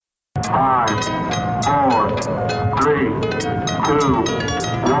5, 4, 3, 2,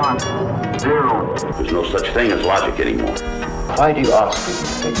 1, 0. There's no such thing as logic anymore. Why do you ask me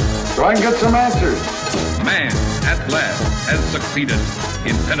these things? So I can get some answers. Man, at last, has succeeded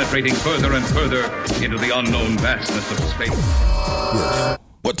in penetrating further and further into the unknown vastness of space. Yes.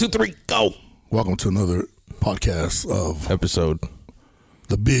 1, 2, 3, go. Welcome to another podcast of Episode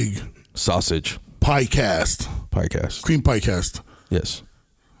the Big Sausage Piecast. Cream Piecast. Yes.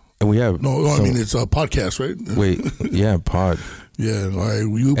 And we have... No, I mean, it's a podcast, right? Wait, yeah, pod. Yeah, all right.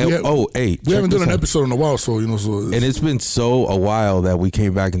 We haven't done an episode in a while, so, and it's been a while that we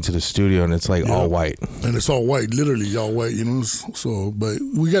came back into the studio, and it's like all white. And it's all white, literally all white, so, but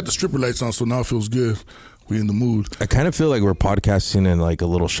we got the stripper lights on, so now it feels good. We're in the mood. I kind of feel like we're podcasting in like a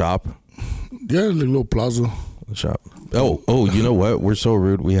little shop. Yeah, like a little plaza. Shop. Oh, you know what? We're so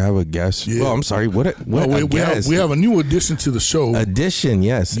rude. We have a guest. Yeah. Well, I'm sorry. What guest? We have a new addition to the show. Addition,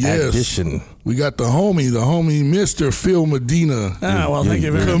 yes. Addition. We got the homie, Mr. Phil Medina. Well, thank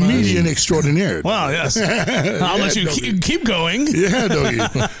you very much. Comedian extraordinaire. Well, yes. I'll let you keep going. Yeah, doggy.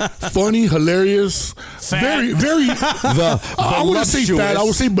 Funny, hilarious, fat. very. I wouldn't say fat. I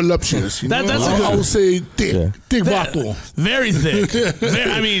would say voluptuous. I would say thick, thick vato. Very thick.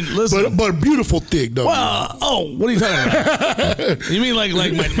 I mean, listen. But beautiful thick, doggy. Well, what are you talking about? You mean like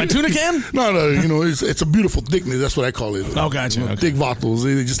my tuna can? No, it's a beautiful thickness. That's what I call it. Oh, gotcha. Okay. Thick vatos.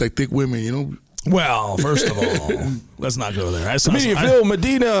 They're just like thick women, Well, first of all, let's not go there. Comedian Phil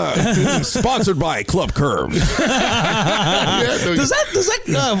Medina, sponsored by Club Curve. Does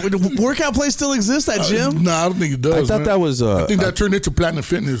that workout place still exist? That gym? No, I don't think it does. I thought that was. I think that turned into Platinum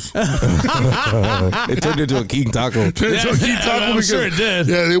Fitness. It turned into a King Taco. I'm sure it did.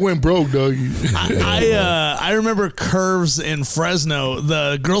 Yeah, they went broke, dog. I remember Curves in Fresno.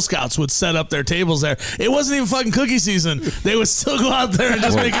 The Girl Scouts would set up their tables there. It wasn't even fucking cookie season. They would still go out there and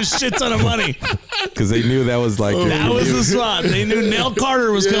just make a shit ton of money. Because they knew that was like... that was the spot. They knew Nell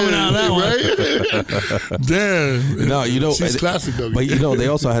Carter was coming out of that one. Damn. No, she's classic, though. But, they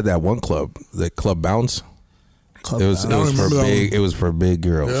also had that one club, the Club Bounce. It was for big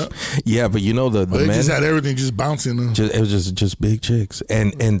girls. Yeah, but the they men... just had everything just bouncing. It was just big chicks.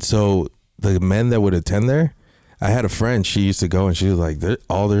 And so the men that would attend there, I had a friend, she used to go and she was like,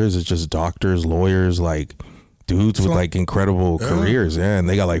 all there is just doctors, lawyers, like... dudes with like incredible careers, and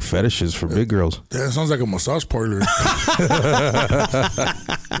they got like fetishes for big girls. That sounds like a massage parlor.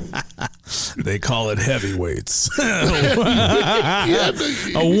 They call it heavyweights.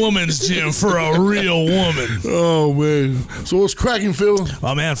 A woman's gym for a real woman. Oh man! So what's cracking, Phil?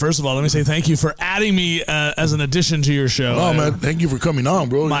 Oh man! First of all, let me say thank you for adding me as an addition to your show. Oh man, thank you for coming on,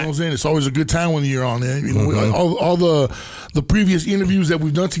 bro. You know what I'm saying? It's always a good time when you're on, man. All the previous interviews that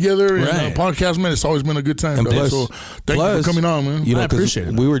we've done together and podcast, man, it's always been a good time. So thank you for coming on, man. I appreciate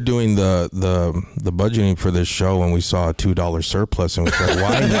it. We were doing the budgeting for this show and we saw a $2 surplus and we said,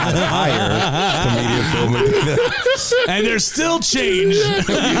 why not hire comedian Phil Medina? And there's still change.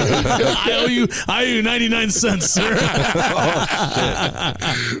 I owe you 99 cents, sir.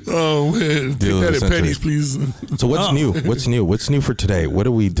 Oh man, take that in pennies, please. So what's new? What's new for today? What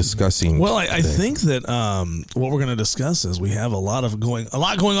are we discussing? Well, I think that what we're going to discuss is we have a lot going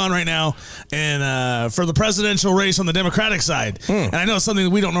on right now, and for the presidential race on the Democratic side. And I know it's something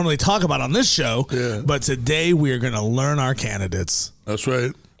that we don't normally talk about on this show, but today we are going to learn our candidates. That's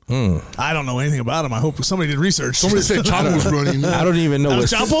right. I don't know anything about them. I hope somebody did research. Somebody said Chapo was running. I don't even know what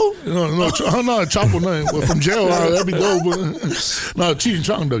Chapo? No, Chapo. No, from jail. That'd be dope. No, Cheech and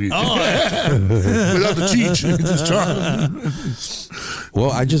Chong, Dougie. Without the Cheech, just Chong.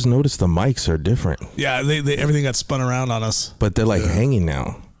 Well, I just noticed the mics are different. Yeah, they everything got spun around on us. But they're like hanging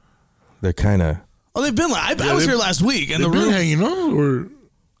now. They're kind of. Oh, they've been like I was here last week, and the room hanging on, or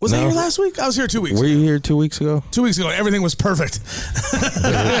was I here last week? I was here 2 weeks. Were you here 2 weeks ago? 2 weeks ago, everything was perfect.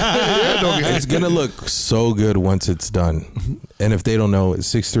 It's gonna look so good once it's done. And if they don't know, it's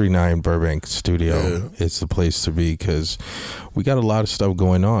 639 Burbank Studio. It's the place to be because we got a lot of stuff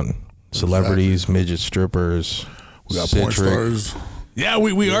going on. Celebrities, midget strippers, we got porn stars. Yeah,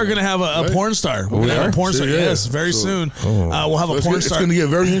 we are going to have a porn star. We're going to have a porn star. Yes, very soon. We'll have a porn star. It's going to get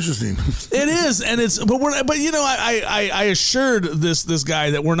very interesting. It is, and it's I assured this guy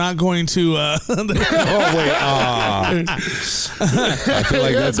that we're not going to. I feel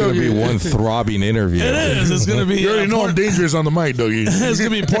like that's going to be one throbbing interview. It is. It's going to be. You already know I'm dangerous on the mic, though. It's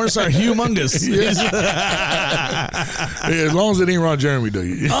going to be porn star humongous. As long as it ain't Ron Jeremy, though.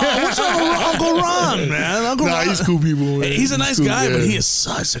 What's up with Uncle Ron, man? Uncle Ron. He's cool people. Man. He's a nice guy, but he is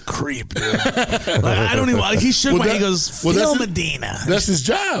such a creep. I don't even. He shook my. He goes, Phil Medina. That's his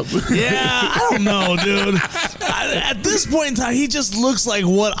job. Yeah, I don't know, dude. at this point in time, he just looks like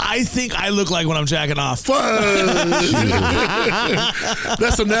what I think I look like when I'm jacking off.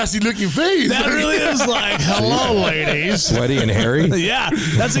 That's a nasty looking face. That really is like, hello, ladies. Sweaty and hairy? Yeah,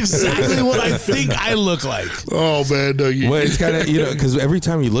 that's exactly what I think I look like. Oh, man. Dougie. Well, it's kind of, because every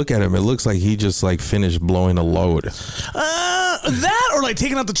time you look at him, it looks like he just like finished blowing a load. That or like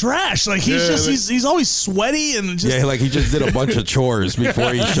taking out the trash. Like he's always sweaty and just. Yeah, like he just did a bunch of chores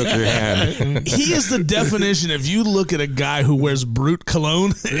before he shook your hand. He is the definition. If you look at a guy who wears Brute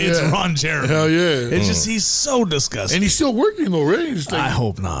cologne, it's Ron Jeremy. Hell yeah. It's just, he's so disgusting. And he's still working though, right? Like, I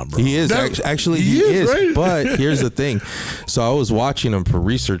hope not, bro. He is. Actually, he is. Right? But here's the thing. So I was watching him for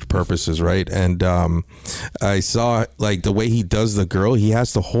research purposes, right? And I saw like the way he does the girl, he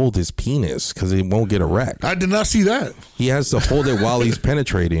has to hold his penis because he won't get erect. I did not see that. He has to hold it while he's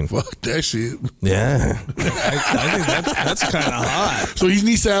penetrating. Fuck that shit. Yeah. I think that's kind of hot. So he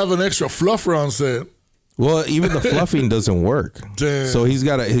needs to have an extra fluffer on set. Well, even the fluffing doesn't work. Damn. So he's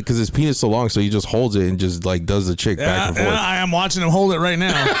got to, because his penis is so long, so he just holds it and just like does the chick back and forth. I am watching him hold it right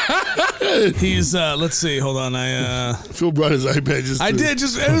now. He's let's see, hold on. Phil brought his iPad just. I did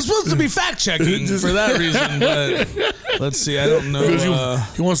just. It was supposed to be fact checking for that reason, but let's see. I don't know.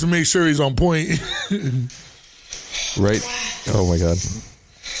 He wants to make sure he's on point. Right? Oh my God!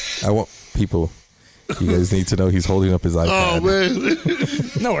 I want people. You guys need to know he's holding up his iPad. Oh man!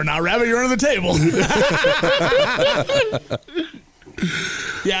 No, we're not, Rabbit. You're under the table.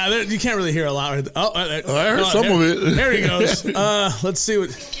 Yeah, you can't really hear a lot. Right there. Oh, I heard some of it. There he goes. Let's see what.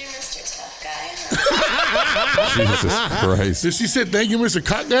 Thank you, Mr. Tough Guy. Jesus Christ! Did she say thank you, Mr.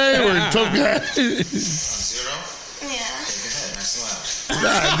 Cock Guy or Tough Guy? 0? Yeah.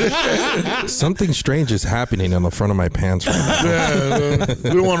 Something strange is happening on the front of my pants right now.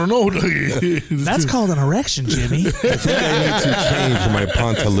 Yeah, we want to know. That's called an erection, Jimmy. I think I need to change my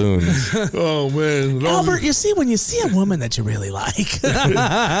pantaloons. Oh man, Albert, you see, when you see a woman that you really like.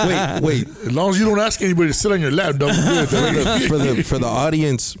 Wait. As long as you don't ask anybody to sit on your lap, don't do it. For the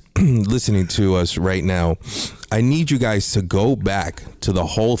audience listening to us right now, I need you guys to go back to the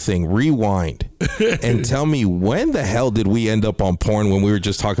whole thing, rewind, and tell me when the hell did we end up on porn when we were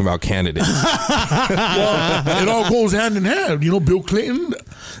just talking about candidates? Well, it all goes hand in hand. You know, Bill Clinton,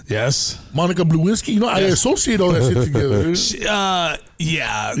 Yes. Monica Lewinsky. You know, I associate all that shit together.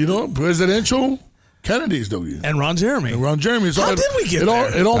 Yeah. You know, presidential candidates, though. And Ron Jeremy. Ron Jeremy. So How did we get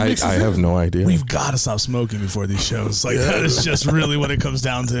there? It all mixes I have no idea. We've got to stop smoking before these shows. Like that is just really what it comes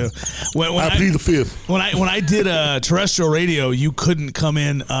down to. When I plead the fifth. When I did terrestrial radio, you couldn't come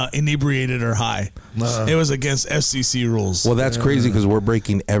in inebriated or high. It was against FCC rules. Well, that's crazy because we're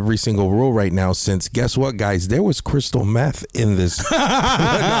breaking every single rule right now. Since guess what, guys? There was crystal meth in this.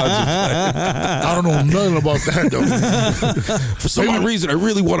 I don't know nothing about that though. For some reason, I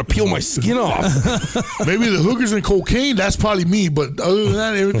really want to peel my skin off. Maybe the hookers and cocaine. That's probably me. But other than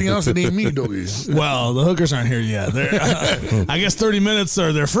that, everything else it ain't me though. Well, the hookers aren't here yet. I guess 30 minutes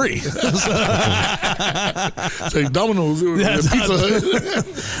or they're free. It's like Domino's.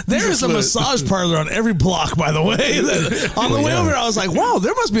 There is a massage parlor on every block, by the way. On the way over, I was like, wow,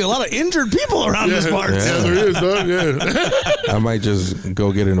 there must be a lot of injured people around this part. Yeah, there is, dog. Yeah. I might just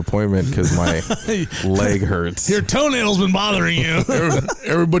go get an appointment because my leg hurts. Your toenail's been bothering you.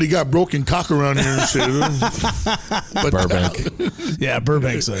 Everybody got broken cock around here and shit. But Burbank. Yeah,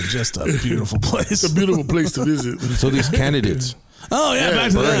 Burbank's just a beautiful place. It's a beautiful place to visit. So these candidates. Oh yeah,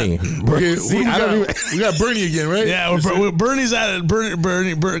 back to Bernie. that. Okay, See, we got Bernie again, right? Yeah, Bernie's at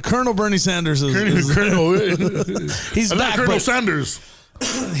it. Colonel Bernie Sanders is. Colonel. He's back, Colonel but Sanders.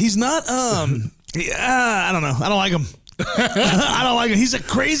 he's not. I don't know. I don't like him. I don't like him. He's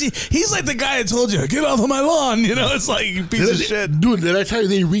he's like the guy I told you, get off of my lawn. You know, it's like, you piece of shit. Dude, did I tell you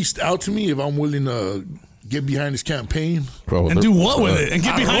they reached out to me if I'm willing to get behind his campaign? Bro, and do what with it? And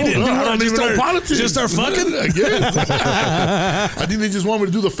get behind it? I don't even know politics. Just start fucking? I guess. I think they just want me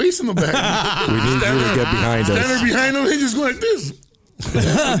to do the face in the back. we need you to get behind us. Standing behind them, they just go like this.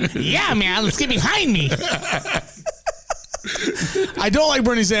 Yeah, man, let's get behind me. I don't like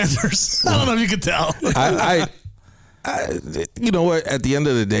Bernie Sanders. I don't know if you can tell. You know what? At the end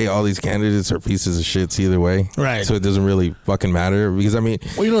of the day, all these candidates are pieces of shits either way. Right. So it doesn't really fucking matter because, I mean...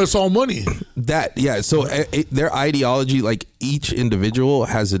 Well, you know, it's all money. So their ideology, like each individual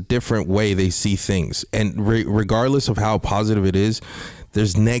has a different way they see things. And regardless of how positive it is,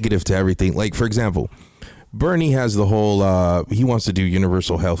 there's negative to everything. Like, for example... Bernie has the whole, he wants to do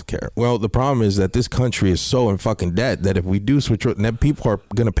universal health care. Well, the problem is that this country is so in fucking debt that if we do switch, then people are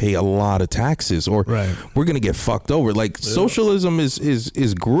going to pay a lot of taxes or we're going to get fucked over. Like socialism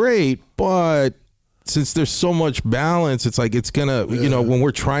is great, but since there's so much balance, it's like, it's going to, you know, when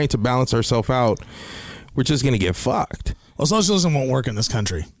we're trying to balance ourselves out, we're just gonna get fucked. Well, socialism won't work in this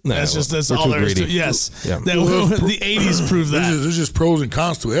country. No, that's all there is to it. Yes. Yeah. The 80s proved that. There's just pros and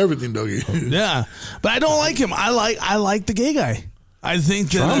cons to everything, Dougie. Yeah. But I don't like him. I like the gay guy. I think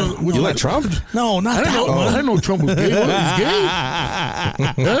that Trump? You like Trump? No, not that one. I didn't know Trump was gay. He's gay.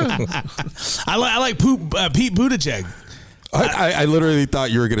 Yeah. I like Pete Buttigieg. I literally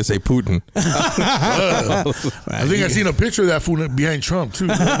thought you were going to say Putin. I think I seen a picture of that fool behind Trump too.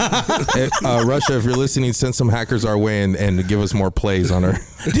 Russia, if you're listening, send some hackers our way and give us more plays on our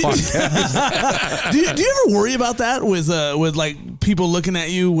podcast. Do you ever worry about that with like people looking at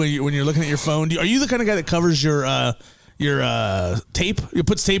you when you're looking at your phone? Are you the kind of guy that covers your tape? You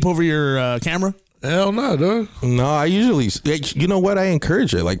puts tape over your camera? Hell no, dog. No, I usually, you know what? I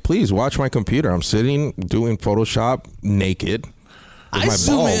encourage it. Like, please watch my computer. I'm sitting doing Photoshop naked. I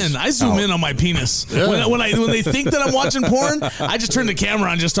zoom in on my penis. Yeah. When they think that I'm watching porn, I just turn the camera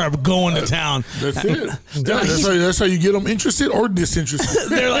on and just start going to town. That's it. That's how you get them interested or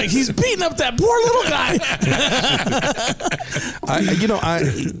disinterested. They're like, he's beating up that poor little guy.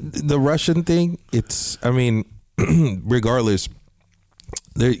 The Russian thing, regardless,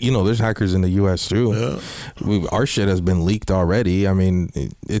 there's hackers in the U.S. too. Yeah. Our shit has been leaked already. I mean,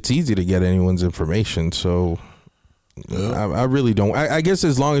 it's easy to get anyone's information. So yeah. I really don't. I guess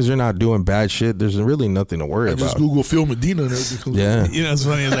as long as you're not doing bad shit, there's really nothing to worry about. Just Google Phil Medina and everything. Yeah. You know, it's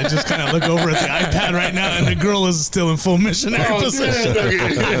funny is I just kind of look over at the iPad right now, and the girl is still in full missionary position.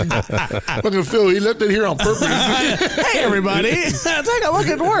 Fucking Phil, he left it here on purpose. Hey, everybody, take a look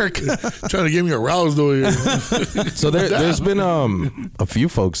at work. Trying to get me aroused though here. So there's been a few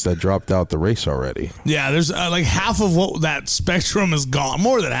folks that dropped out the race already. Yeah, there's like half of what that spectrum is gone.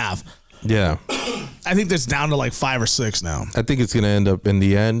 More than half. Yeah. I think that's down to like 5 or 6 now. I think it's going to end up in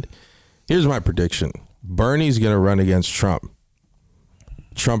the end. Here's my prediction. Bernie's going to run against Trump.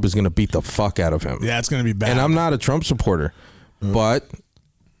 Trump is going to beat the fuck out of him. Yeah, it's going to be bad. And I'm not a Trump supporter, but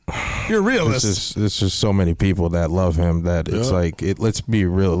you're a realist. There's just so many people that love him that it's like, let's be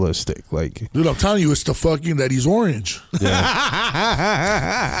realistic. Like, dude, I'm telling you, it's the fucking that he's orange. Yeah.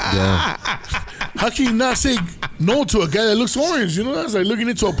 Yeah. How can you not say no to a guy that looks orange? You know, it's like looking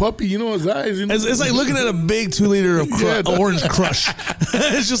into a puppy. You know, his eyes. You know? It's like looking at a big 2 liter of orange crush.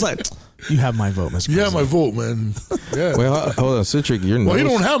 It's just like, you have my vote, Mr. President. You have my vote, man. Yeah. Well, hold on, Citric, your nose. Well, you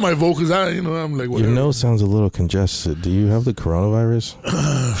don't have my vote because I'm like, whatever. Your nose sounds a little congested. Do you have the coronavirus?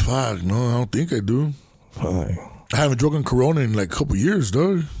 Fuck, no, I don't think I do. Fuck. I haven't drunk Corona in like a couple years,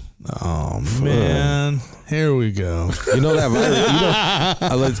 dog. Oh man, here we go. You know that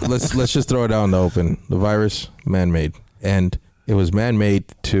virus. Let's just throw it out in the open. The virus, man-made, and it was man-made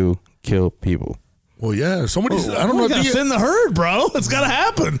to kill people. Well, yeah. Somebody's. I don't know. Gotta thin the herd, bro. It's gotta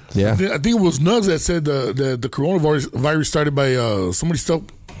happen. Yeah. I think it was Nugs that said the coronavirus started by somebody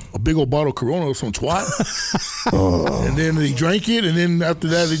stuffed a big old bottle of Corona with some twat, and then they drank it, and then after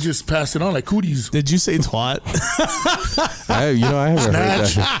that they just passed it on like cooties. Did you say twat? I haven't heard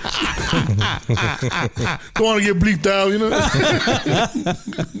that. Don't want to get bleeped out, you know.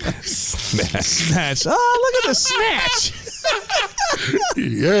 Snatch. Oh, look at the snatch.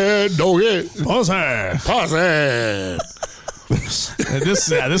 Yeah, no hit. Pause her. Pause her.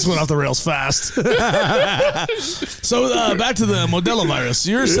 This went off the rails fast. So back to the Modelo virus.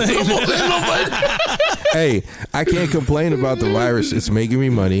 You're saying, hey, I can't complain about the virus. It's making me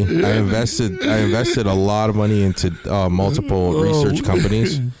money. I invested a lot of money into multiple research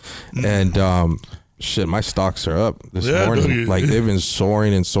companies, and shit, my stocks are up this morning. Like they've been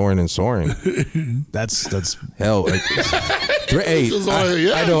soaring and soaring and soaring. That's hell. Like, hey,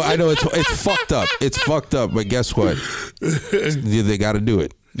 I know it's fucked up. It's fucked up, but guess what? They got to do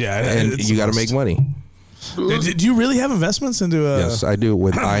it. Yeah, and you got to make money. Did you really have investments into? Yes, I do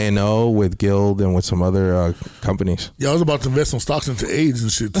with INO, with Guild, and with some other companies. Yeah, I was about to invest some stocks into AIDS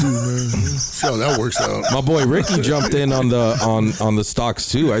and shit too, man. See how that works out. My boy Ricky jumped in on the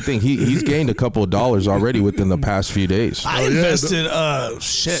stocks too. I think he's gained a couple of dollars already within the past few days. I invested.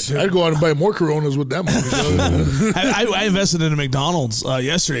 Shit, I'd go out and buy more Coronas with that money. I invested in a McDonald's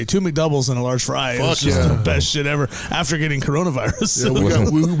yesterday. 2 McDoubles and a large fry. It was just the best shit ever. After getting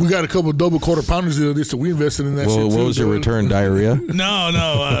coronavirus, we got a couple of double quarter pounders the other day, so we invested in that shit too. What was your return? Diarrhea?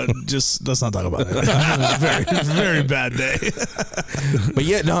 No. Just let's not talk about it. Very, very bad day. But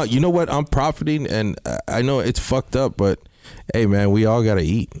yeah, no. You know what? I'm profiting, and I know it's fucked up, but hey, man, we all gotta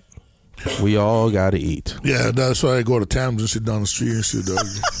eat. We all got to eat. Yeah, that's why I go to Tams and sit down the street and shit, dog.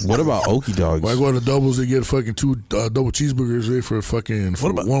 What about Okie Dogs? When I go to Doubles, they get fucking 2 double cheeseburgers for fucking.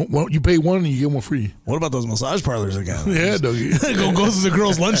 For one, you pay one and you get one free. What about those massage parlors again? Yeah, dog. go to the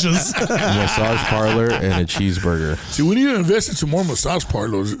girls' lunches. Massage parlor and a cheeseburger. See, we need to invest in some more massage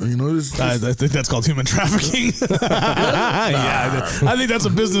parlors. You know, I think that's called human trafficking. I think that's a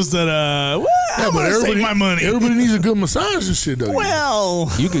business that. But everybody, save my money. Everybody needs a good massage and shit, dog.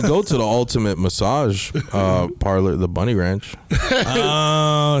 Well, you could go to the ultimate massage parlor, the Bunny Ranch.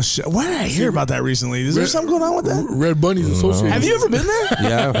 Why did I hear about that recently? Is there something going on with that? Red Bunnies Associated. Have you ever been there?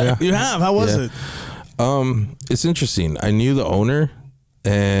 Yeah. You have? How was it? It's interesting. I knew the owner,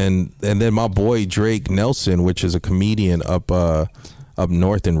 and then my boy Drake Nelson, which is a comedian up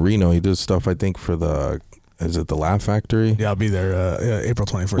north in Reno. He does stuff, I think, for the. Is it the Laugh Factory? Yeah, I'll be there April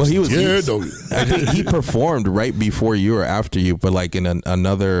 21st. Well, he was. I think he performed right before you or after you, but like in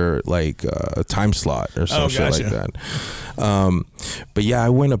another time slot or some shit like that. But yeah, I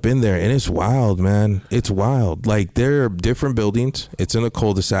went up in there and it's wild, man. It's wild. Like there are different buildings. It's in a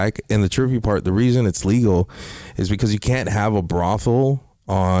cul-de-sac, and the trippy part, the reason it's legal, is because you can't have a brothel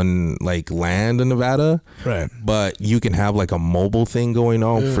on like land in Nevada, right? But you can have like a mobile thing going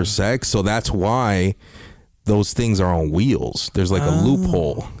on for sex. So that's why. Those things are on wheels. There's like a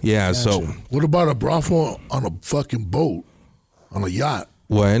loophole. Yeah, gotcha. So what about a brothel on a fucking boat, on a yacht?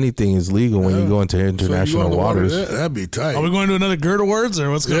 Well, anything is legal when you go into international waters. That'd be tight. Are we going to another Gird Awards or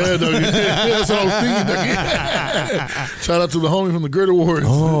what's going on? That's what I was thinking. Shout out to the homie from the Gird Awards.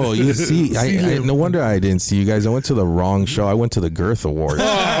 Oh, you see, no wonder I didn't see you guys. I went to the wrong show. I went to the Girth Awards. Oh,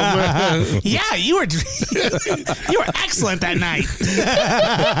 man. Yeah, you were excellent that night.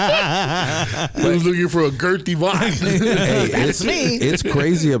 I was looking for a girthy vibe. Hey, that's me. It's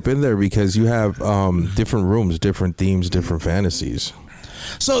crazy up in there because you have different rooms, different themes, different fantasies.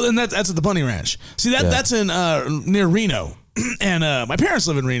 So then that's at the Bunny Ranch. See that's in near Reno. And my parents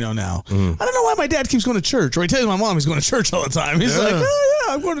live in Reno now. I don't know why my dad keeps going to church, or he tells my mom he's going to church all the time. He's like, oh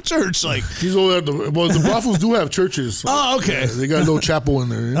yeah, I'm going to church. Like he's over at the brothels do have churches. Oh, okay. They got a little chapel in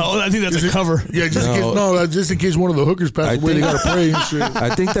there. Oh, I think that's a cover. Yeah, just in case one of the hookers passed away, they got to pray and shit.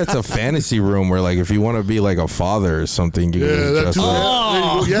 I think that's a fantasy room where, like, if you want to be like a father or something, you can that's too.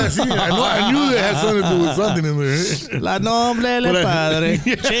 Oh. Yeah, see, I knew they had something to do with something in there. La noble le padre.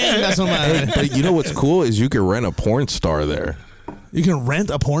 Chinga su madre. But you know what's cool is you can rent a porn star there. You can rent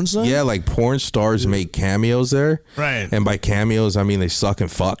a porn star? Yeah, like porn stars make cameos there. Right. And by cameos, I mean they suck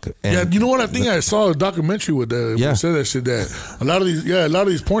and fuck. And yeah, you know what? I think I saw a documentary with that. Yeah. Said that shit. That a lot of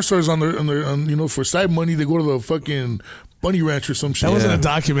these porn stars on their for side money, they go to the fucking Bunny Ranch or some shit. That wasn't a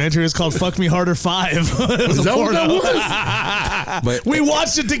documentary. It's called Fuck Me Harder 5. Is that what that was? But we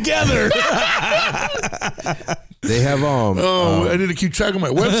watched it together. They have I need to keep track of my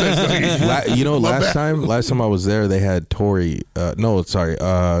websites. last time I was there, they had Sunny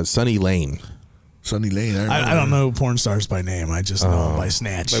Lane. Sunny Lane. I don't know porn stars by name. I just know them by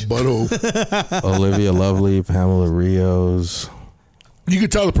snatch. By butthole. Olivia Lovely, Pamela Rios. You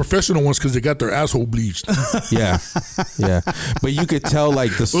could tell the professional ones because they got their asshole bleached. Yeah. But you could tell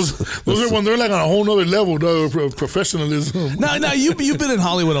like those are when they're like on a whole nother level of professionalism. Now you've been in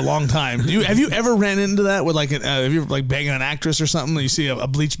Hollywood a long time. Have you ever ran into that with like have you like banging an actress or something and you see a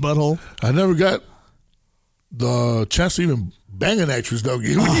bleached butthole? I never got the chance to even bang an actress, though.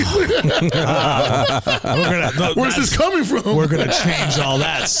 Where's this coming from? We're gonna change all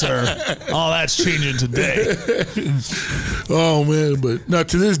that, sir. All that's changing today. Oh man, but no,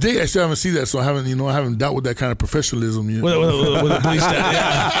 to this day I still haven't seen that, so I haven't dealt with that kind of professionalism. With a bleached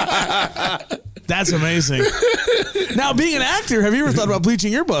yeah. That's amazing. Now, being an actor, have you ever thought about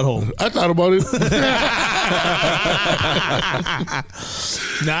bleaching your butthole? I thought about it.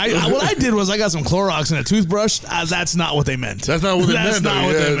 What I did was I got some Clorox and a toothbrush. That's not what they meant. That's not what they meant.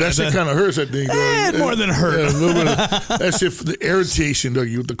 That shit kind of hurts, I think. More than hurt. Yeah, a little bit of, that shit for the irritation, though,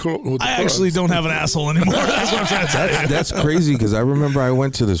 with the Clorox. I actually don't have an asshole anymore. That's what I'm trying to tell you. That's crazy because I remember I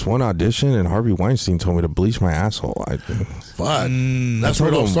went to this one audition and Harvey Weinstein told me to bleach my asshole. Fine. That's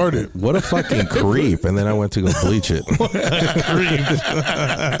where it all started. What a fucking creep. And then I went to go bleach it.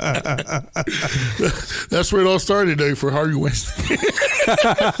 That's where it all started, though, for Harvey Weinstein.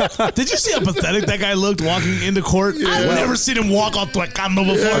 Did you see how pathetic that guy looked walking into court? Yeah. I've never seen him walk off like Kando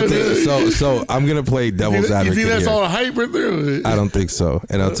before. So I'm gonna play devil's advocate. You think that's here. all hype right there? I don't think so,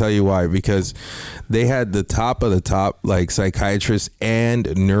 and I'll tell you why. Because they had the top of the top, like psychiatrists and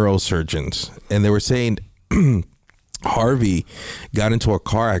neurosurgeons, and they were saying Harvey got into a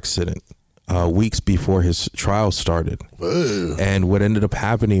car accident weeks before his trial started. And what ended up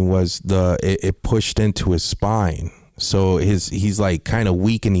happening was it pushed into his spine. So he's like kind of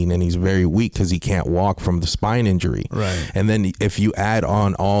weakening, and he's very weak because he can't walk from the spine injury. Right. And then if you add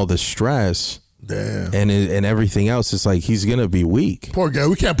on all the stress, and everything else, it's like he's gonna be weak. Poor guy.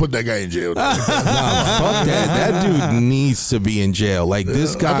 We can't put that guy in jail. Nah, fuck that. That dude needs to be in jail. Like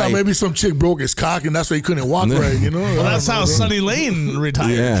this guy. I thought maybe some chick broke his cock and that's why he couldn't walk right. You know. Well, that's how Sonny Lane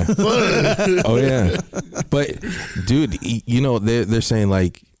retired. Yeah. Oh yeah. But dude, you know they're saying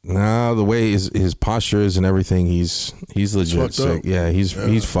like. Nah, the way his posture is and everything, he's legit sick. Yeah,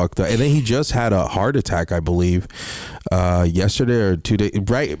 he's fucked up. And then he just had a heart attack, I believe, yesterday or 2 days,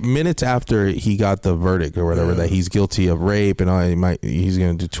 right minutes after he got the verdict or whatever that he's guilty of rape and all. He's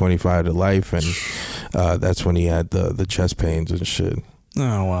gonna do 25 to life, and that's when he had the chest pains and shit.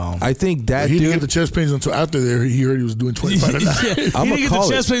 Oh wow! I think that he didn't get the chest pains until after there. He heard he was doing 25 a night. He didn't get the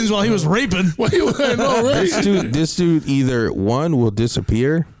chest pains while he was raping. I know, right? This dude either one will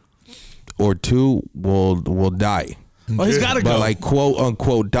disappear, or two will die. Well, he's got to go. But like quote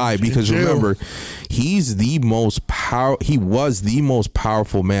unquote die, because remember, he's the most he was the most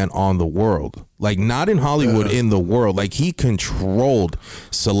powerful man on the world. Like not in Hollywood, in the world. Like he controlled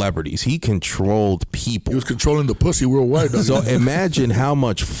celebrities. He controlled people. He was controlling the pussy worldwide. So imagine how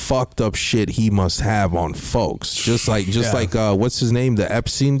much fucked up shit he must have on folks. Just like what's his name? The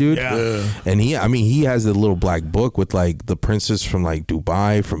Epstein dude. Yeah. And he has a little black book with like the princess from like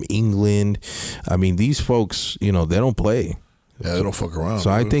Dubai, from England. I mean, these folks, you know, they don't play. Yeah, they don't fuck around.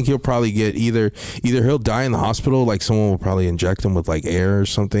 So I think he'll probably get either he'll die in the hospital, like someone will probably inject him with like air or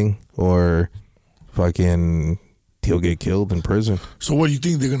something, or fucking he'll get killed in prison. So what do you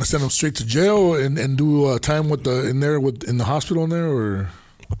think, they're gonna send him straight to jail and do time in the hospital in there, or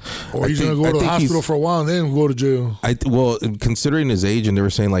he's gonna go to the hospital for a while and then go to jail? Well, considering his age, and they were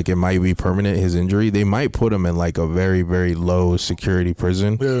saying like it might be permanent, his injury, they might put him in like a very, very low security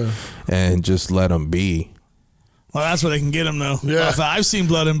prison, and just let him be. Well, that's where they can get him, though. Yeah. I've seen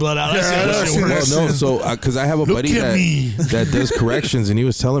Blood In, Blood Out. Because I have a buddy that does corrections, and he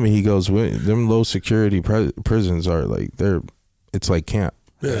was telling me, he goes, them low security prisons are like, it's like camp.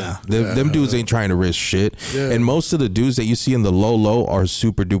 Yeah. Them dudes ain't trying to risk shit. Yeah. And most of the dudes that you see in the low are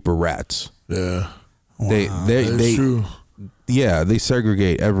super duper rats. Yeah. They true. Yeah, they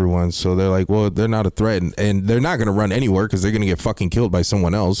segregate everyone, so they're like, well, they're not a threat, and they're not going to run anywhere because they're going to get fucking killed by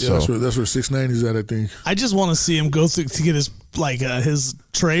someone else. Yeah, so. that's where 690's at, I think. I just want to see him go through to get his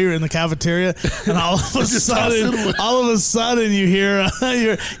tray in the cafeteria, and all of a sudden, you hear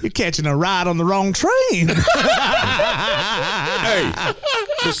you're catching a ride on the wrong train. Hey,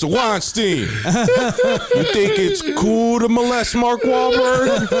 Mr. Weinstein, you think it's cool to molest Mark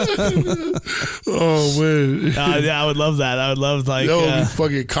Wahlberg? Oh man, yeah, I would love that. I would love that would be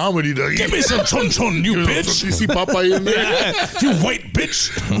fucking comedy, though. Give me some chun chun, you bitch. You see Popeye in there? Yeah, you white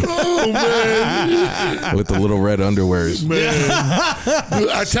bitch. Oh man, with the little red underwears. Man, dude,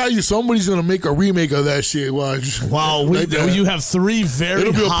 I tell you, somebody's gonna make a remake of that shit. Watch. Wow, you have three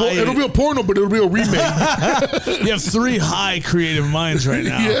very high. It'll be a porno, but it'll be a remake. You have three high creative minds right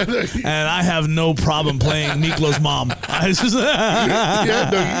now, and I have no problem playing Miklo's mom.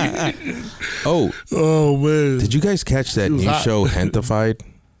 Oh man! Did you guys catch that new show, Hentified?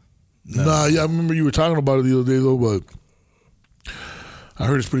 No. Nah, yeah, I remember you were talking about it the other day though, but I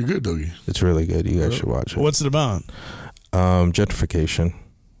heard it's pretty good, Dougie. It's really good. You guys should watch it. What's it about? Gentrification.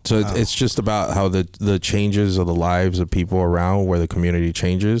 So it's just about how the changes of the lives of people around where the community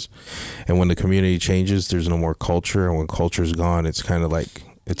changes, and when the community changes, there's no more culture, and when culture's gone, it's kind of like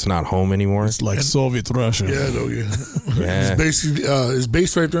it's not home anymore. It's like Soviet Russia. Yeah. It's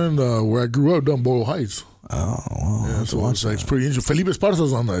based right there in where I grew up, down Boyle Heights. Oh, wow. Yeah, so it's pretty interesting. Felipe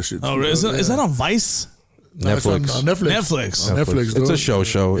Esparza's on that shit. Oh, is that on Vice? Netflix. On Netflix. Netflix. It's a show.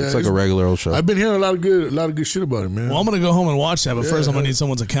 Yeah, it's like a regular old show. I've been hearing a lot of good shit about it, man. Well, I'm gonna go home and watch that, but first I'm gonna need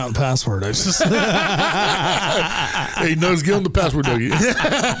someone's account and password. I just Hey, Nugs, give him the password, Dougie.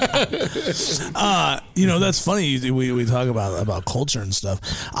 That's funny. We talk about culture and stuff.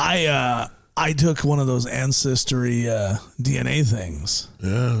 I took one of those ancestry DNA things.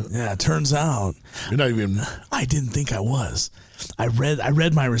 Yeah. It turns out you're not even. I didn't think I was. I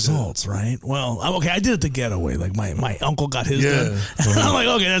read my results, right? Well, I did it the getaway. Like my uncle got his done. And I'm like,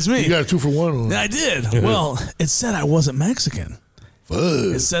 okay, that's me. You got a 2 for 1. I did. Well, it said I wasn't Mexican.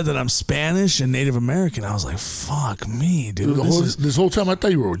 It said that I'm Spanish and Native American. I was like, "Fuck me, dude." This whole time, I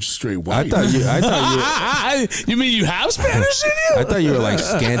thought you were just straight white. I thought you. You mean you have Spanish in you? I thought you were like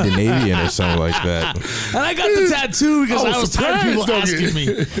Scandinavian or something like that. And I got the tattoo because I was tired of people asking me.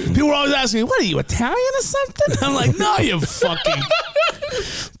 People were always asking me, "What are you, Italian or something?" I'm like, "No, you fucking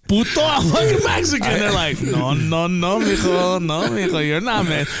puto, I'm fucking Mexican. They're like, no, mijo, you're not,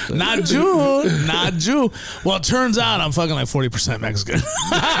 man. Not Jew. Well, it turns out I'm fucking like 40% Mexican.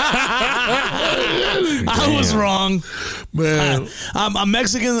 I was wrong. Man. I'm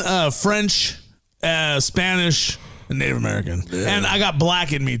Mexican, French, Spanish, and Native American. Yeah. And I got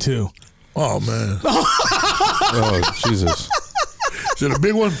black in me, too. Oh, man. Oh, Jesus. Is it a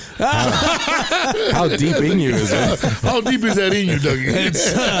big one? How deep in you is it? How deep is that in you, Dougie?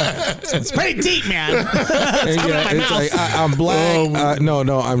 It's pretty deep, man. It's like, I'm black.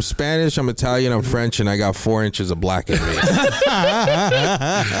 No, I'm Spanish, I'm Italian, I'm French, and I got 4 inches of black in me.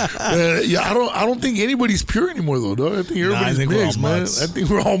 Yeah, I don't think anybody's pure anymore, though, dog. I think everybody's mixed, man. I think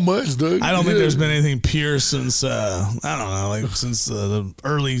we're all mudge, dog. I don't think there's been anything pure since, I don't know, like since the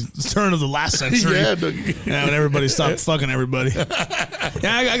early turn of the last century. Yeah, Dougie. Yeah, when everybody stopped fucking everybody.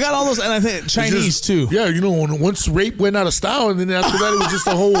 Yeah, I got all those, and I think Chinese too. Yeah, you know, once rape went out of style, and then after that, it was just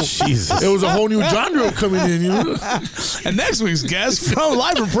a whole. Jesus. It was a whole new genre coming in, you know. And next week's guest from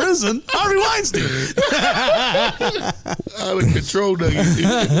live from prison, Harvey Weinstein. Out of control, Dougie.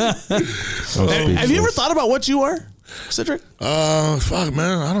 Have you ever thought about what you are, Cedric? Fuck,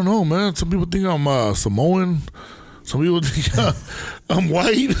 man, I don't know, man. Some people think I'm Samoan. Some people think I'm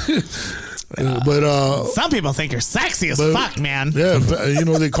white. But some people think you're sexy as fuck, man. Yeah, you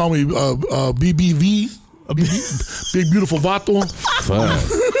know, they call me BBV, Big Beautiful Vato. Fuck.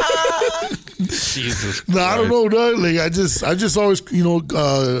 Jesus. No, I don't know, dog. Like I just always, you know,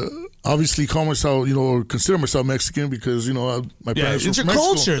 obviously call myself, you know, or consider myself Mexican because, you know, my parents it's were your from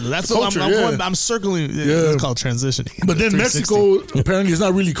Mexico. culture. That's what I'm circling. Yeah. It's called transitioning. But then Mexico apparently is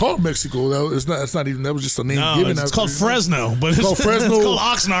not really called Mexico. That was just a name given. It's called Fresno, but it's called Fresno. It's called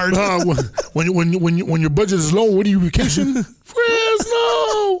Oxnard. When your budget is low, what do you vacation?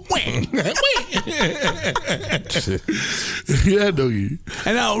 Fresno. Yeah, doggy.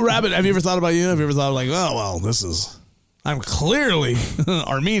 And now, Rabbit, have you ever thought about you? Have you ever thought like, oh well, I'm clearly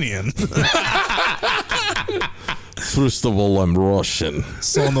Armenian. First of all, I'm Russian.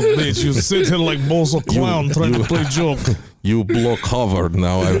 Son of a bitch, you sit here like bozo clown trying to play joke. You block Harvard,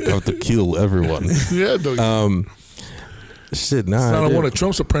 now I have to kill everyone. Yeah, doggy. Shit, nah. It's not one of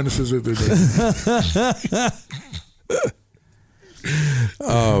Trump's apprentices right there.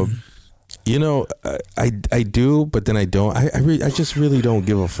 You know, I do, but then I don't. I just really don't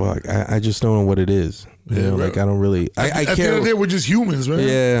give a fuck. I just don't know what it is. You know, like I don't really. I care. At the end of the day, we're just humans, man.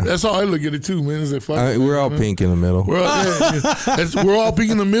 Yeah, that's how I look at it too, man. Is it fuck? We're all pink in the middle. We're all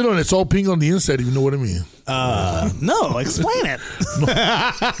pink in the middle, and it's all pink on the inside. If you know what I mean. No, explain it.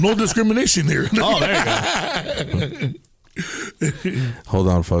 No discrimination here. Oh, there you go. Hold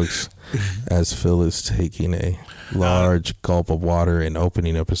on, folks. As Phil is taking a large gulp of water and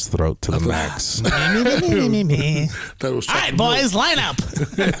opening up his throat to the max. All right, boys, line up.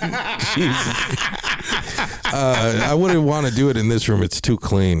 I wouldn't want to do it in this room. It's too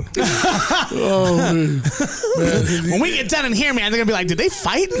clean. Oh, man. When we get done in here, man, they're going to be like, did they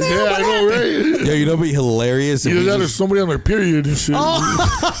fight in there? Yeah, I know, right? Yeah, you know, it'd be hilarious. Either that or somebody on their period and shit.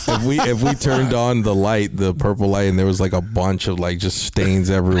 If we turned on the light, the purple light, and there was like a bunch of like just stains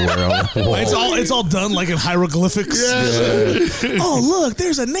everywhere on the wall. It's all done like in hieroglyphics. Yeah. Oh, look,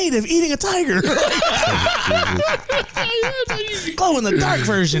 there's a native eating a tiger. Glow in the dark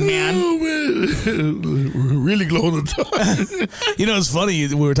version, man. Oh, man. Really glow in the dark. You know, it's funny.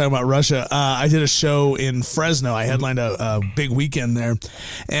 We were talking about Russia. I did a show in Fresno. I headlined a big weekend there.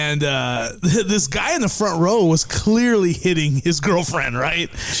 And this guy in the front row was clearly hitting his girlfriend, right?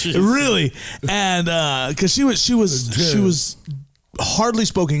 Jeez. Really. And because she was hardly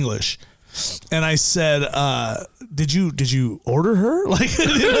spoke English. And I said, "Did you order her? Like,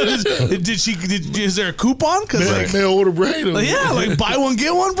 is there a coupon? Because mail order brain. Yeah, like buy one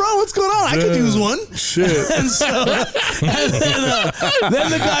get one, bro. What's going on? I could use one. Shit. And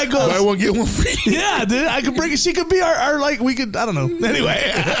then the guy goes, buy one get one free. Yeah, dude. I could bring it. She could be our like we could. I don't know.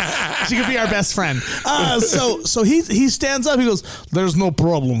 Anyway, she could be our best friend. So he stands up. He goes, "There's no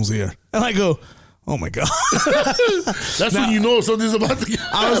problems here." And I go, oh my God. That's when you know something's about to happen.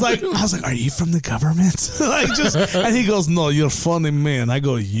 I was like, are you from the government? And he goes, no, you're a funny man. I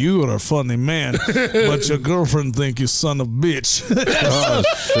go, you are a funny man, but your girlfriend think you son of a bitch.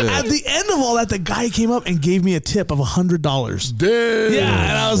 At the end of all that, the guy came up and gave me a tip of $100. Damn. Yeah,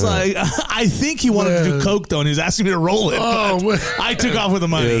 and I was like, I think he wanted to do coke though, and he was asking me to roll it. Oh, man. I took off with the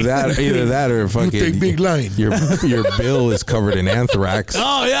money. Either that or fucking you take big line. Your bill is covered in anthrax.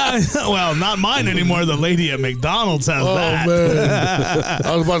 Oh yeah, well, not mine anymore. The lady at McDonald's has that. Man.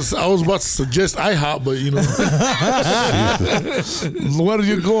 I was about to suggest IHOP, but you know. Where are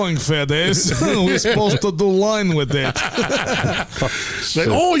you going, Fedes? We're supposed to do line with it. Like,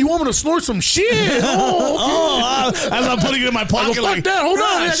 oh, you want me to snort some shit? As I'm putting it in my pocket, fuck like that. Hold on,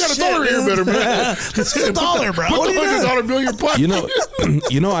 I got $1 here, better man. It's $1, bro. Put the $100 bill in your pocket.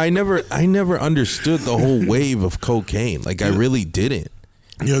 You know, I never understood the whole wave of cocaine. Like, I really didn't.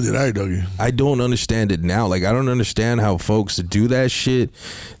 Yeah, did I, Dougie? I don't understand it now. Like, I don't understand how folks do that shit.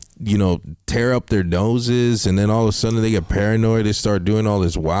 You know, tear up their noses, and then all of a sudden they get paranoid. They start doing all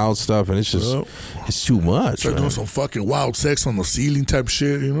this wild stuff, and it's just it's too much. Start doing some fucking wild sex on the ceiling type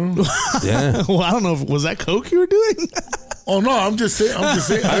shit, you know? Yeah. Well, I don't know. Was that coke you were doing? Oh no, I'm just saying. I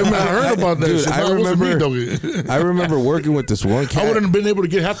heard about that. Dude, shit. I remember working with this one cat. I wouldn't have been able to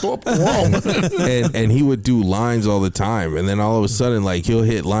get half up the wall. and he would do lines all the time, and then all of a sudden, like, he'll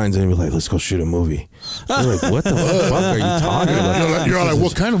hit lines and he'll be like, "Let's go shoot a movie." We're like, "What the fuck are you talking about?" You're like,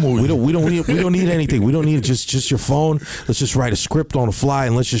 "What kind of movie?" We don't need anything. We don't need just your phone. Let's just write a script on the fly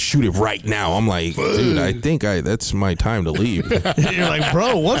and let's just shoot it right now. I'm like, dude, I think that's my time to leave. You're like,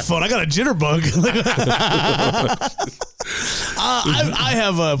 bro, what phone? I got a jitterbug. I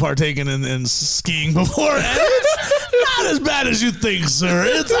have partaken in skiing before, and it's not as bad as you think, sir.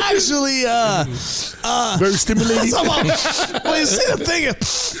 It's actually very stimulating. Well, you see the thing,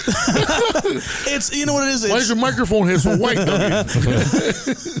 it's, you know what it is. Why is your microphone here so white,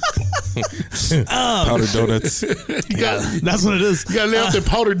 Powdered donuts. That's what it is. You gotta lay out the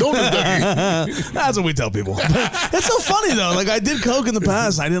powdered donuts, Dougie. That's what we tell people. It's so funny though. Like, I did coke in the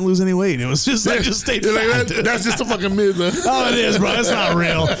past. I didn't lose any weight. It was just I just stayed fat. That's just a fucking myth. Oh, it is, bro. It's not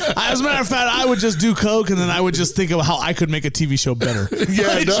real. As a matter of fact, I would just do coke, and then I would just think of how I could make a TV show better. Yeah,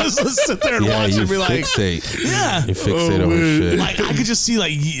 like, just sit there and watch and be like, yeah, you fixate over shit. Like, I could just see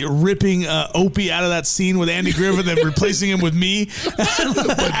like ripping Opie out of that scene with Andy Griffith and replacing him with me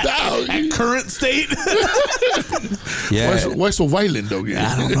at current state. Yeah, why so violent, though?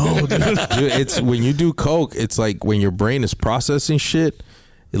 I don't know, dude. It's when you do coke, it's like when your brain is processing shit.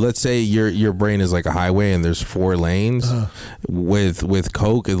 Let's say your brain is like a highway and there's 4 lanes. With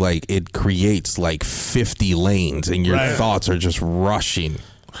coke, it creates like 50 lanes, and your thoughts are just rushing.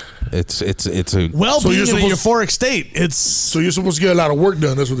 It's a being in a euphoric state. So you're supposed to get a lot of work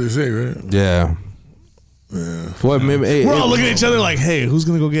done. That's what they say, right? Yeah. Well, maybe, we're all looking at each other like, "Hey, who's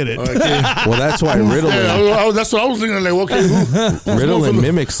gonna go get it?" Okay. Well, that's why Ritalin. Yeah, that's what I was thinking. Like, okay, Ritalin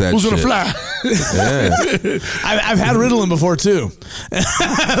mimics that. Who's shit. gonna fly? Yeah. I've had Ritalin before too.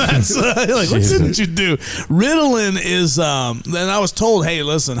 That's, like, what didn't you do? Ritalin is. Then I was told, "Hey,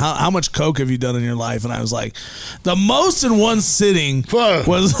 listen, how much coke have you done in your life?" And I was like, "The most in one sitting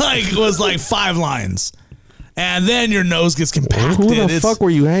was like 5 lines." And then your nose gets compacted. Who the fuck were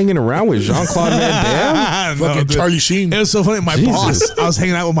you hanging around with? Jean-Claude Van Damme? Fucking Charlie Sheen. It was so funny. My boss. I was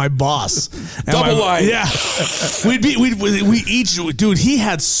hanging out with my boss. Double line. Yeah. We each, dude, he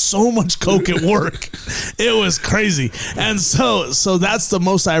had so much coke at work. It was crazy. And so that's the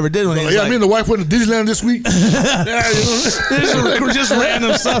most I ever did. When me and the wife went to Disneyland this week. just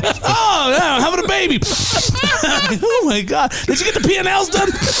random stuff. Oh, yeah, I'm having a baby. Oh my God. Did you get the P&Ls done?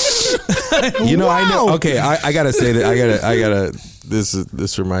 You know, wow. I know. Okay, I gotta say that. I gotta.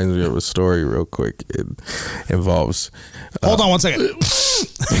 This reminds me of a story real quick. It involves. Hold on 1 second.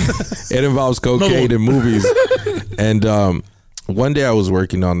 It involves cocaine in movies. And one day I was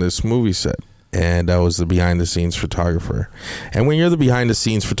working on this movie set, and I was the behind the scenes photographer. And when you're the behind the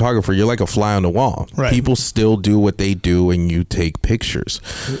scenes photographer, you're like a fly on the wall. Right. People still do what they do, and you take pictures.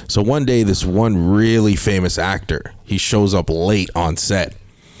 So one day, this one really famous actor, he shows up late on set.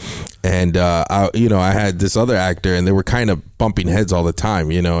 And I had this other actor, and they were kind of bumping heads all the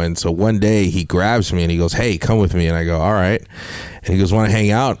time, and so one day he grabs me and he goes, "Hey, come with me." And I go, "All right." And he goes, "Want to hang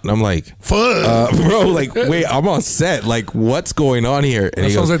out?" And I'm like, "Fuck, bro, like, wait, I'm on set, like, what's going on here?" And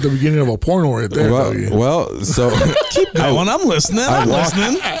that sounds like the beginning of a porno right there. Well, so keep going. I'm listening.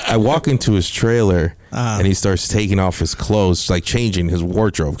 I walk into his trailer. And he starts taking off his clothes, like changing his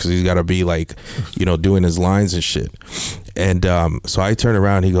wardrobe, because he's got to be like, doing his lines and shit. And so I turn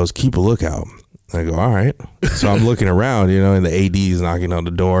around, he goes, "Keep a lookout." I go, "All right." So I'm looking around, and the AD is knocking on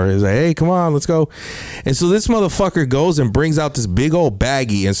the door. He's like, "Hey, come on, let's go." And so this motherfucker goes and brings out this big old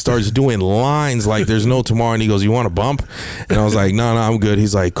baggie and starts doing lines like there's no tomorrow. And he goes, "You want a bump?" And I was like, no, I'm good.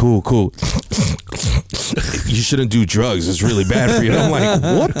 He's like, cool. "You shouldn't do drugs. It's really bad for you." And I'm like,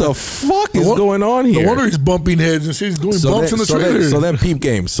 what the fuck is going on here? No wonder he's bumping heads and shit. He's doing bumps in the trailer. So then peep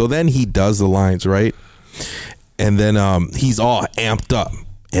game. So then he does the lines, right? And then he's all amped up.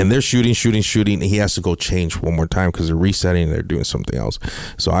 And they're shooting, and he has to go change one more time because they're resetting and they're doing something else.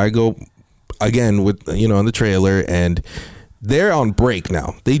 So I go again with on the trailer, and they're on break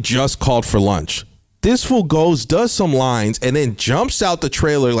now. They just called for lunch. This fool does some lines, and then jumps out the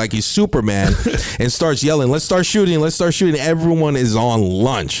trailer like he's Superman and starts yelling, let's start shooting. Everyone is on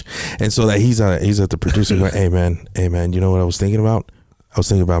lunch. And so that he's at the producer going, hey man, you know what I was thinking about? I was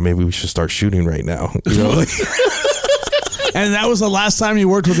thinking about maybe we should start shooting right now. And that was the last time you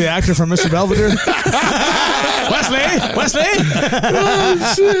worked with the actor from Mr. Belvedere? Wesley.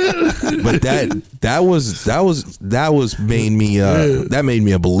 Oh, shit. But that made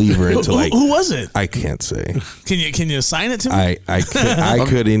me a believer into who was it? I can't say. Can you assign it to me? I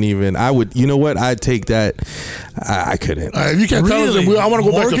couldn't even. I would. You know what? I'd take that. I couldn't. If you can't tell us, I want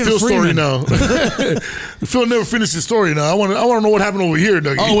to go back to Phil's story now. Phil never finished his story now. I want to know what happened over here,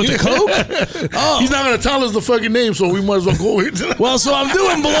 Dougie. Oh, with the coke? Oh. He's not going to tell us the fucking name, so we might as well go over here. Well, so I'm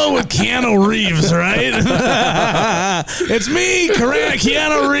doing Below with Keanu Reeves, right? It's me,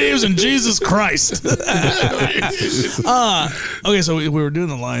 Keanu Reeves, and Jesus Christ. Okay, so we were doing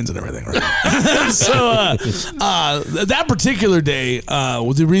the lines and everything, right? So that particular day,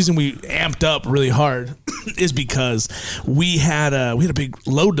 the reason we amped up really hard is because we had a big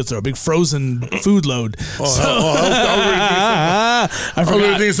load to throw, a big frozen food load. I was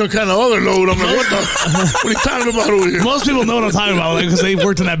thinking some kind of other load. I'm like, what are you talking about over here? Most people know what I'm talking about because they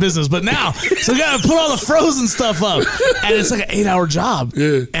worked in that business. But now, so we got to put all the frozen stuff up. And it's like an 8-hour job.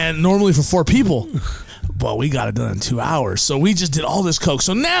 Yeah. And normally for 4 people. Well, we got it done in 2 hours. So we just did all this coke.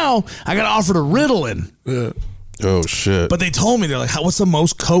 So now I got offered a Ritalin. Yeah. Oh, shit. But they told me, they're like, what's the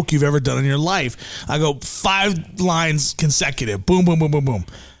most coke you've ever done in your life? I go, 5 lines consecutive. Boom, boom, boom, boom, boom.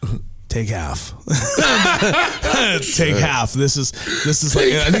 Take half. Take half. This is like,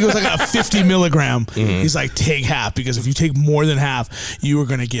 I think it was like a 50 milligram. Mm-hmm. He's like, take half, because if you take more than half, you are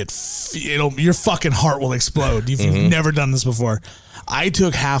going to get, your fucking heart will explode. You've never done this before. I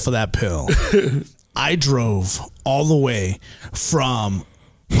took half of that pill. I drove all the way from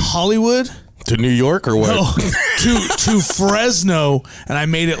Hollywood to New York or what? No, to Fresno, and I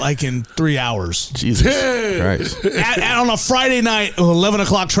made it like in 3 hours. Jesus Christ. And on a Friday night, 11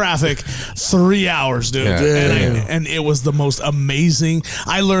 o'clock traffic, 3 hours, dude. Yeah. And it was the most amazing.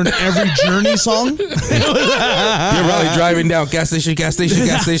 I learned every Journey song. You're probably driving down gas station. You're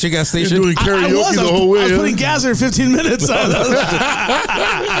doing karaoke the whole way. I was putting gas there in 15 minutes.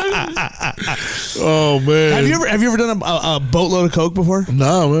 Oh, man. Have you ever done a boatload of coke before?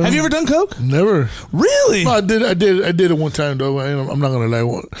 No, man. Have you ever done coke? Never. Really? No, I did it one time though. I'm not gonna lie,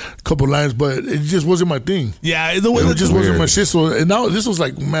 a couple lines, but it just wasn't my thing. Yeah, it just wasn't my shit. So, and now this was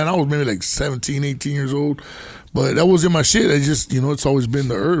like, man, I was maybe like 17, 18 years old. But that wasn't my shit. I just, it's always been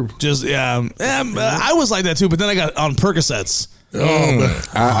the herb. Just, I was like that too, but then I got on Percocets. Oh, man.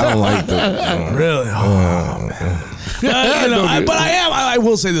 I don't like that. Really? Oh, man. But I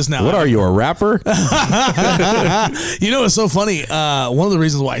will say this now. What are you, a rapper? It's so funny. One of the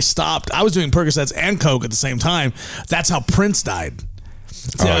reasons why I stopped, I was doing Percocets and Coke at the same time. That's how Prince died.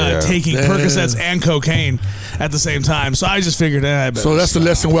 Taking Percocets and cocaine at the same time. So I just figured so that's the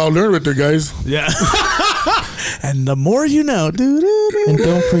lesson well learned right there, guys. Yeah. And the more you know. And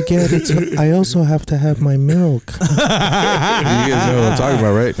don't forget, I also have to have my milk. You guys know what I'm talking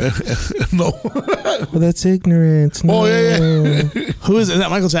about, right? No. Well, that's ignorant. No. Oh, yeah. Who is that,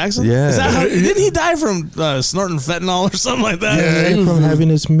 Michael Jackson? Yeah. Is that didn't he die from snorting fentanyl or something like that? Yeah, he from having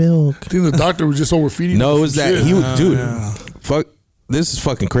his milk. I think the doctor was just overfeeding him. No, it was that he was, dude. Yeah. Fuck. This is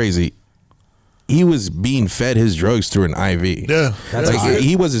fucking crazy. He was being fed his drugs through an IV. Yeah. That's like,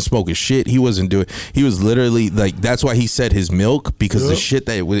 he wasn't smoking shit. He wasn't doing. He was literally like, that's why he said his milk, because the shit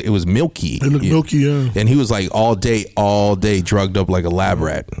that it was milky. It looked milky, yeah. And he was like all day drugged up like a lab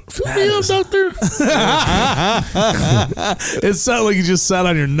rat. Fill me up, doctor. It sounded like you just sat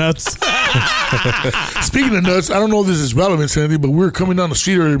on your nuts. Speaking of nuts, I don't know if this is relevant to anything, but we were coming down the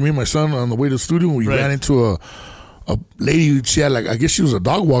street earlier, me and my son, on the way to the studio, and we ran into a lady. She had I guess she was a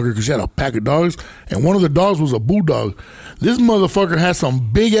dog walker, because she had a pack of dogs, and one of the dogs was a bulldog. This motherfucker had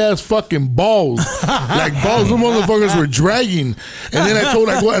some big ass fucking balls, like balls. The motherfuckers were dragging. And then I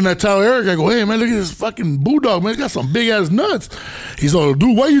tell Eric, I go, hey man, look at this fucking bulldog, man. It's got some big ass nuts. He's like,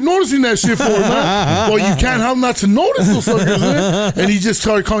 dude, why are you noticing that shit for, man? Well, you can't help not to notice those fuckers, man. And he just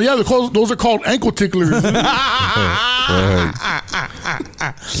started calling, those are called ankle ticklers.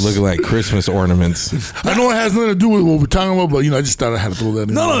 Looking like Christmas ornaments. I know it has nothing to do with what we're talking about, but I just thought I had to throw that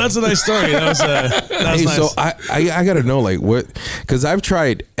in. No, that's a nice story. That was nice. So I gotta know, like, what? Because I've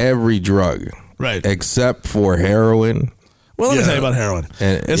tried every drug, right, except for heroin. Well, let me tell you about heroin.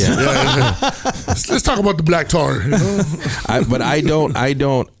 Let's talk about the black tar. But I don't.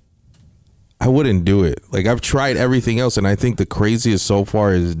 I wouldn't do it. Like I've tried everything else, and I think the craziest so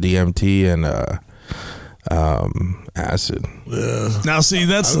far is DMT and acid. Yeah. Now, see,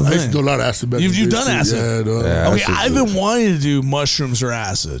 that's the I used thing. to do a lot of acid. Back in You've the done day, too. acid? Yeah, dog. Yeah. Okay, Acid's I've been wanting to do mushrooms or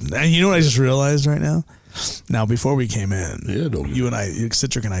acid, and you know what I just realized right now? Now, before we came in, Yeah, dog. you and I,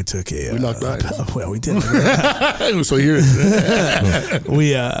 Citric and I took a. We locked eyes. Well, we did. So here it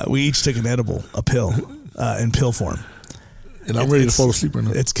is. We each took an edible, a pill, in pill form. And I'm ready to fall asleep right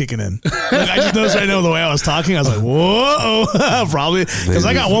now. It's kicking in. Look, I just noticed right now the way I was talking. I was like, whoa, probably because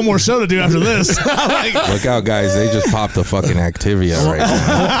I got one more show to do after this. Like, Look out, guys! They just popped the fucking Activia right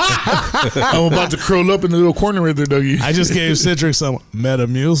now. I'm about to curl up in the little corner right there, Dougie. I just gave Citric some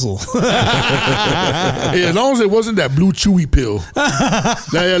Metamucil. Hey, as long as it wasn't that blue chewy pill.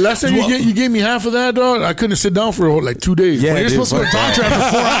 Last time you gave me half of that, dog, I couldn't sit down for like 2 days. Yeah, You're dude, supposed to go to the fuck doctor that.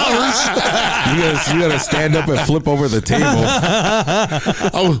 after 4 hours. You gotta stand up and flip over the table.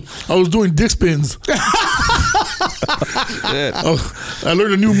 I was doing dick spins. I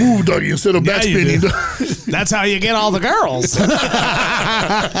learned a new move, doggy, instead of back Yeah, you spinning. did. That's how you get all the girls.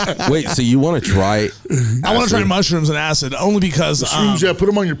 Wait, so you want to try? I want to try mushrooms and acid only because. Shrooms, yeah, put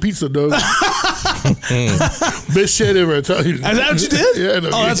them on your pizza, dog. Best shit ever, I tell you. Is that what you did? Yeah. No,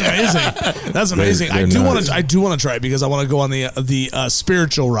 Oh, that's amazing. That's amazing. They're I do nuts. want to try it because I want to go on the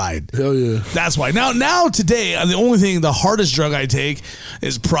spiritual ride. Hell yeah. That's why. Now today, the only thing, the hardest drug I take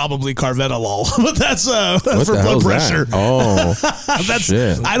is probably carvedilol, but that's What for the blood hell's pressure. that? Oh, That's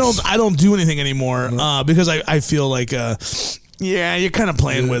shit. I don't do anything anymore because I feel like yeah, you're kind of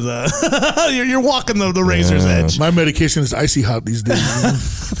playing with you're walking the razor's edge. My medication is icy hot these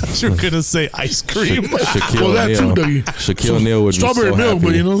days. You were gonna say ice cream. Shaquille Well, that too, O'Neal. Dougie. Shaquille O'Neal would Strawberry be so milk, happy.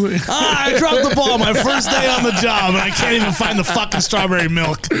 but you know what I'm saying? I dropped the ball my first day on the job, and I can't even find the fucking strawberry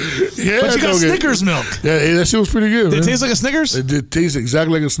milk. Yeah, But you got doggy. Snickers milk. Yeah, hey, that shit was pretty good. Did it man. taste like a Snickers? It did taste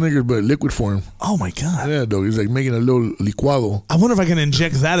exactly like a Snickers, but liquid form. Oh my god! Yeah, dog. It's like making a little licuado. I wonder if I can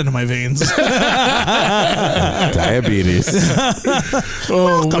inject that into my veins. Diabetes.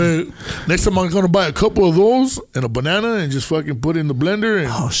 Oh man! Next time I'm gonna buy a couple of those and a banana and just fucking put it in the blender. And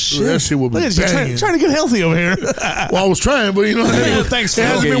Oh shit! that shit will be Look at you banging. trying to get healthy over here. Well, I was trying, but you know, Yeah, thanks, it Phil.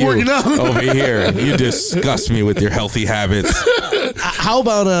 hasn't Look been at working you out. over here. You disgust me with your healthy habits. How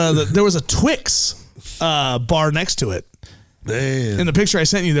about there was a Twix bar next to it. Damn. In the picture I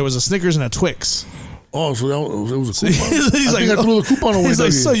sent you, there was a Snickers and a Twix. Oh, so that was a coupon. He's I think I threw the coupon away. He's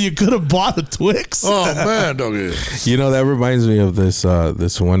like, doggy. so you could have bought a Twix? Oh man, doggy. You know, that reminds me of this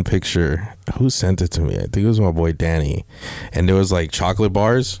this one picture. Who sent it to me? I think it was my boy Danny. And there was like chocolate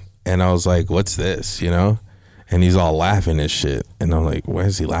bars. And I was like, what's this? You know? And he's all laughing and shit. And I'm like, why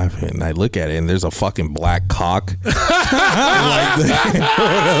is he laughing? And I look at it and there's a fucking black cock. Like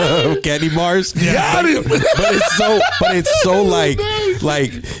the candy bars. Got him. But it's so like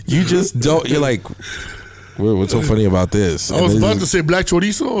you just don't, you're like, what's so funny about this? I was And about it's to say black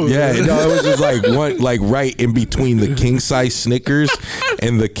chorizo. yeah, no, it was just like one, like right in between the king size Snickers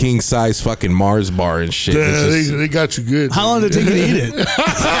and the king size fucking Mars bar and shit. Yeah, It's just- they got you good. How long did it take you to eat it?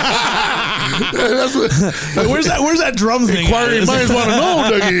 That's what, Like, where's that drum thing? inquiring minds want to know,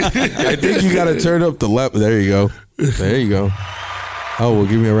 Dougie. I think you got to turn up the left. There you go. There you go. Oh, well,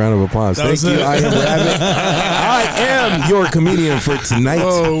 give me a round of applause. That Thank was you. it. I am Rabbit. I am your comedian for tonight.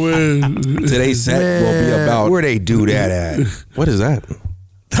 Oh man. Today's set will be about. Where they do that at? What is that?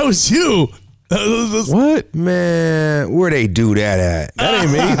 That was you. What? Man, where they do that at? That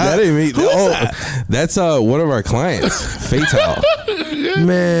ain't me. That ain't me. That's one of our clients, Fatal.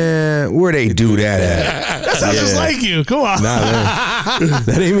 Man, where they do that at? That sounds just like you. Come on. Nah,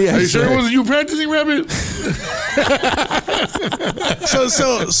 that ain't me. I Are you sure it swear. wasn't you practicing, Rabbit?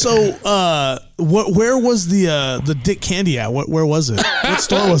 Where was the Dick Candy at? Where was it? What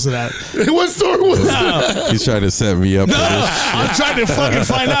store was it at? What store was it? He's trying to set me up for this. I'm trying to fucking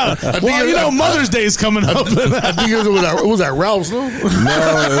find out. Well, you know, Mother's Day is coming up. I think it was at Ralph's, no?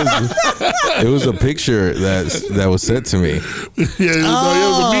 No, it was a picture that was sent to me. Yeah,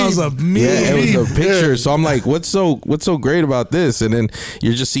 it was a meme. Yeah, it was a picture. So I'm like, what's so great about this? And then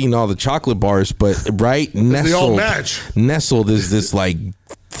you're just seeing all the chocolate bars, but right nestled, match. nestled is this like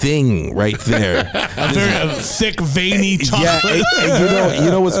thing right there. A very thick, veiny chocolate. Yeah, and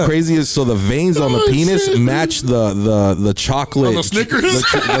you know what's crazy is so the veins on the Oh, penis shit. match the chocolate On the Snickers?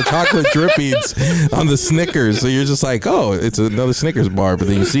 the chocolate drippings on the Snickers. So you're just like, oh, it's another Snickers bar, but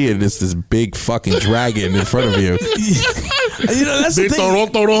then you see it, it's this big fucking dragon in front of you. You know, that's the They thing.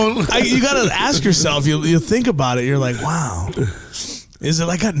 toron. You got to ask yourself. You think about it. You're like, wow. Is it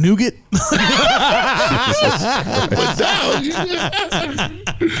like a nougat?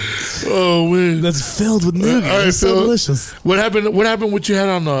 Oh man, that's filled with nougat. All right, It's so Phil, delicious. What happened? What happened? What you had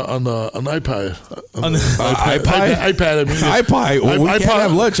on the iPad? On the iPad? iPad. I mean, iPad. Well, we can't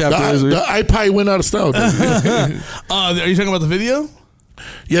have lunch after this. The iPad went out of style. Are you talking about the video?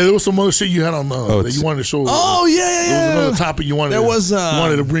 Yeah, there was some other shit you had on that you wanted to show. Oh yeah. There was another topic you wanted. There was you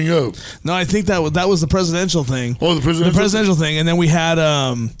wanted to bring up. No, I think that was the presidential thing. Oh, the presidential thing, and then we had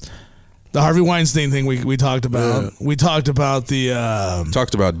the Harvey Weinstein thing. We talked about. Yeah. We talked about the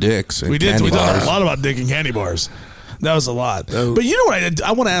talked about dicks. And we did. We talked a lot about dick and candy bars. That was a lot. But you know what I did?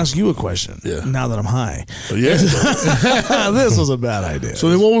 I want to ask you a question. Yeah. Now that I'm high. Yeah. This was a bad idea.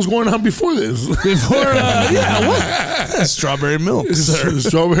 So then, what was going on before this? What? Strawberry milk, sir.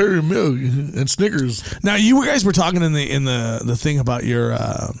 Strawberry milk and Snickers. Now you guys were talking in the thing about your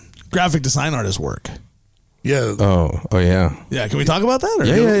graphic design artist work. Yeah. Oh yeah. Yeah. Can we talk about that? Or?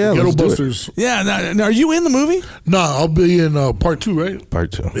 Yeah. Ghetto Busters. Yeah. Now, are you in the movie? No, I'll be in part 2, right?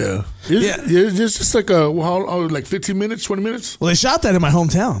 Part 2. Yeah. It's just like like 15 minutes, 20 minutes. Well, they shot that in my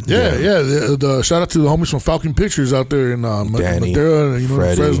hometown. Yeah. The shout out to the homies from Falcon Pictures out there in Danny, Madera,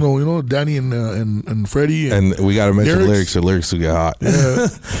 Freddie. Fresno. Danny and Freddie. And we got to mention lyrics. The lyrics will get hot. Yeah.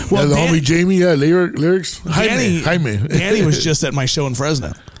 Well, the homie Jamie. Yeah, lyrics. Jaime. Danny was just at my show in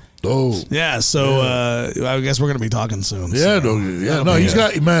Fresno. Oh yeah, so I guess we're gonna be talking soon. Yeah, so. dog. Yeah, no, he's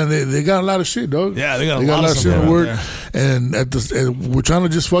got they got a lot of shit, dog. Yeah, they got a lot of shit to work, and we're trying to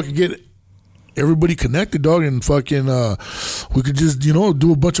just fucking get everybody connected, dog, and fucking we could just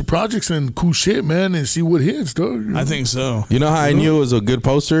do a bunch of projects and cool shit, man, and see what hits, dog. I think so. You know how I knew it was a good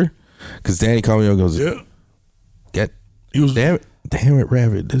poster? Because Danny called me and goes, Damn it,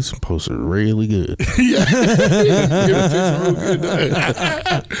 Rabbit, this poster really good. Yeah,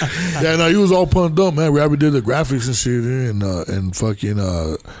 no, he was all pumped up, man. Rabbit did the graphics and shit, and fucking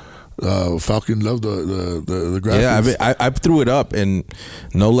Falcon loved the graphics. Yeah, I threw it up in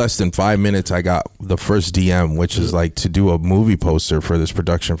no less than 5 minutes. I got the first DM, which is like to do a movie poster for this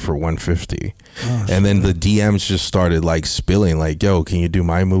production for $150, and then the DMs just started like spilling, like, "Yo, can you do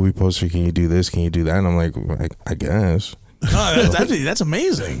my movie poster? Can you do this? Can you do that?" And I'm like, I guess. Oh, that's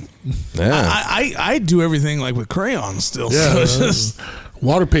amazing. Yeah, I do everything like with crayons still. Yeah, so it's just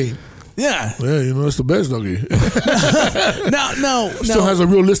water paint. Yeah, it's the best, doggy. No, still has a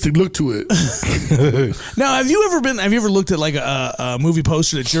realistic look to it. Now, have you ever looked at like a movie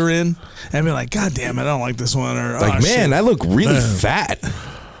poster that you're in and been like, God damn it, I don't like this one, or like, man, I look really fat.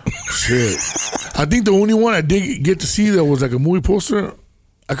 Shit, I think the only one I did get to see that was like a movie poster.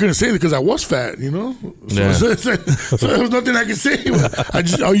 I couldn't say it because I was fat, So there was nothing I could say.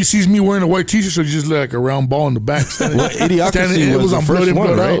 All you see is me wearing a white T-shirt, so you just look like a round ball in the back. Idiocracy was the first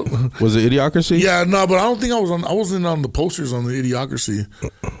one, right? Was it Idiocracy? Yeah, no, but I don't think I wasn't on the posters on the Idiocracy.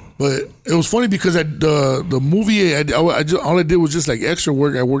 But it was funny because the movie, all I did was just like extra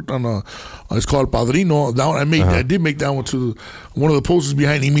work. I worked on it's called Padrino. That one I did make that one to one of the posters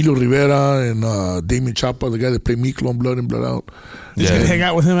behind Emilio Rivera and Damien Chapa, the guy that played Miklo on Blood and Blood Out. Did you hang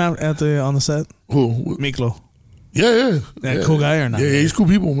out with him on the set? Who? Miklo. Yeah. Cool guy or not? Yeah, he's cool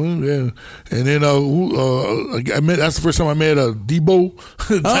people, man. Yeah, and then that's the first time I met Debo,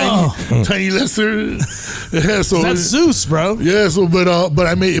 Tiny Lester. Yeah, so that's Zeus, bro. Yeah, so but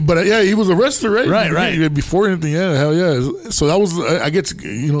he was a wrestler, right? Right. Before anything, yeah, hell yeah. So that was I got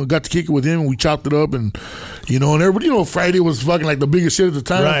to kick it with him, and we chopped it up, and and everybody, Friday was fucking like the biggest shit at the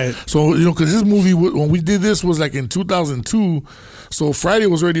time, right? So because this movie when we did this was like in 2002. So Friday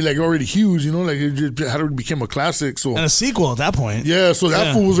was already huge, like it just had already became a classic. So and a sequel at that point. Yeah, so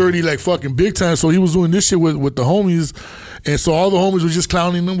that fool was already like fucking big time. So he was doing this shit with the homies, and so all the homies were just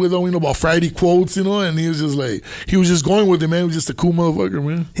clowning him with about Friday quotes, and he was just like going with it, man. He was just a cool motherfucker,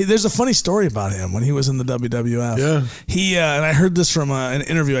 man. There's a funny story about him when he was in the WWF. Yeah, he and I heard this from an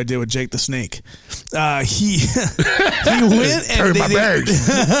interview I did with Jake the Snake. He went and my bags.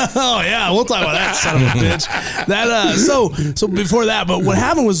 Oh yeah, we'll talk about that son of a bitch. That so before that, but what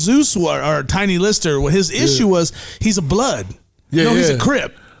happened with Zeus or Tiny Lister? What his issue was, he's a blood. Yeah, he's a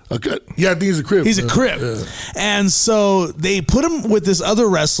Crip. Okay. Yeah, I think he's a Crip. He's a Crip. Yeah. And so they put him with this other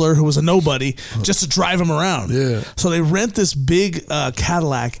wrestler who was a nobody just to drive him around. Yeah. So they rent this big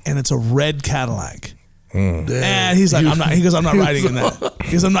Cadillac, and it's a red Cadillac. And he's like, I'm not riding in that.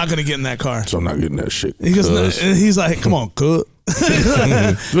 He goes, I'm not going to get in that car. So I'm not getting that shit. He goes, he's like, come on, cut.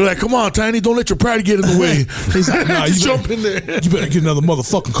 They're like, come on, Tiny, don't let your pride get in the way. He's like, no, you jump in there. You better get another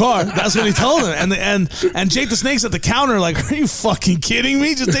motherfucking car. That's what he told him. And Jake the Snake's at the counter like, are you fucking kidding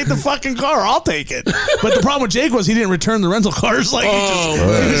me? Just take the fucking car. I'll take it. But the problem with Jake was he didn't return the rental cars. Like,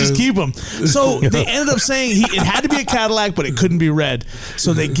 he just keep them. So they ended up saying it had to be a Cadillac, but it couldn't be red.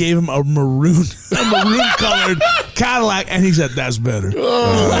 So they gave him a maroon colored Cadillac, and he said, that's better.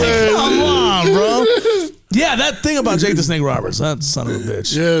 Come on, bro. Yeah, that thing about Jake the Snake Roberts, that son of a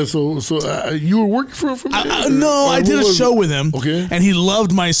bitch. Yeah, so you were working for him from there? No, I did a show with him. Okay. And he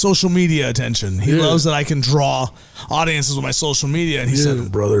loved my social media attention. He loves that I can draw audiences with my social media. And he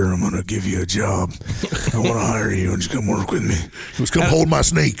said, brother, I'm going to give you a job. I want to hire you and you come work with me. He was come hold my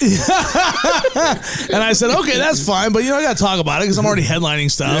snake. And I said, okay, that's fine. But, I got to talk about it because I'm already headlining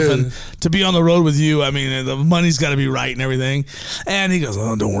stuff. Yeah. And to be on the road with you, I mean, the money's got to be right and everything. And he goes,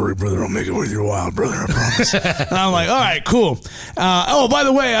 oh, don't worry, brother. I'll make it worth your while, brother. I promise. And I'm like, all right, cool. By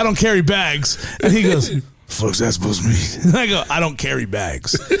the way, I don't carry bags. And he goes, fuck's that supposed to mean? And I go, I don't carry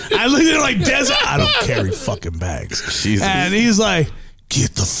bags. I look at him like, Desert, I don't carry fucking bags. Jesus. And he's like,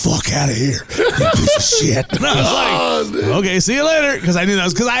 get the fuck out of here, you piece of shit. And I was like, okay, see you later. Because I knew that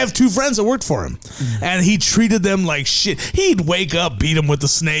was because I have two friends that worked for him. And he treated them like shit. He'd wake up, beat him with the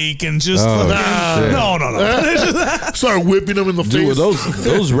snake, and just no. Start whipping them in the face.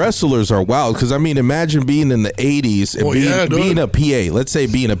 Those wrestlers are wild. Because, I mean, imagine being in the 80s and being a PA. Let's say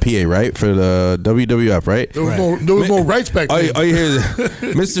being a PA, right? For the WWF, right? There was no rights back then. Oh, you hear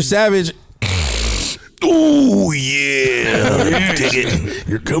Mr. Savage. Oh, yeah. Dig it.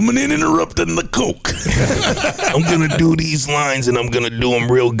 You're coming in interrupting the coke. I'm going to do these lines, and I'm going to do them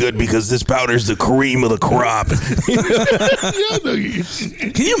real good because this powder's the cream of the crop.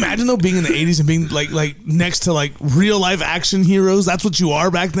 Can you imagine, though, being in the 80s and being like next to like real life action heroes? That's what you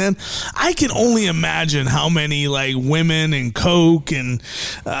are back then. I can only imagine how many like women and coke and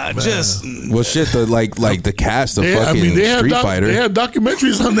just. Well, shit, the cast of fucking Street Fighter. They have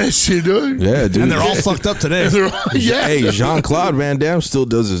documentaries on that shit, dude. Yeah, dude. And they're all fucked up today. Hey, Jean-Claude Van Damme still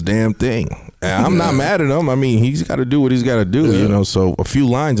does his damn thing. And I'm not mad at him. I mean, he's got to do what he's got to do, So a few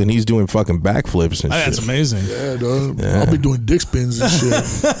lines and he's doing fucking backflips and shit. That's amazing. Yeah, dog. Yeah. I'll be doing dick spins and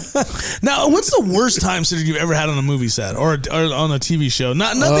shit. Now, what's the worst time Cedric you've ever had on a movie set or on a TV show?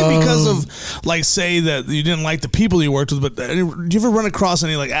 Nothing because of like say that you didn't like the people you worked with, but do you ever run across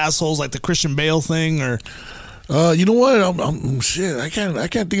any like assholes like the Christian Bale thing or? You know what? I'm shit. I can't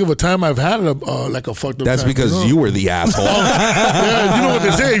think of a time I've had like a fucked up. That's time, because you were the asshole. Yeah, you know what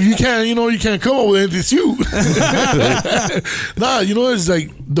they say. If you can't come up with it, it's you. Nah, it's like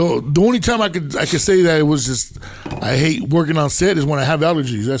the only time I could say that it was just I hate working on set is when I have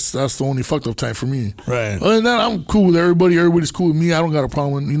allergies. That's the only fucked up time for me. Right. Other than that, I'm cool with everybody. Everybody's cool with me. I don't got a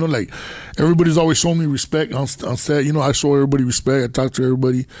problem. Like everybody's always showing me respect on set. I show everybody respect. I talk to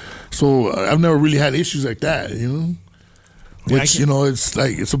everybody. So I've never really had issues like that. Which it's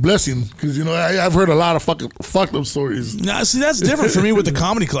like it's a blessing because I've heard a lot of fucking fucked up stories. Now, see, that's different for me with the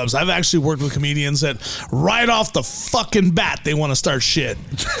comedy clubs. I've actually worked with comedians that right off the fucking bat they want to start shit.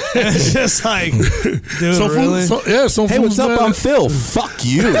 And it's just like, dude, really? Hey, what's up? I'm Phil. Fuck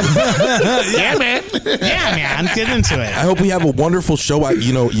you. Yeah, man. Yeah, man. Get into it. I hope we have a wonderful show.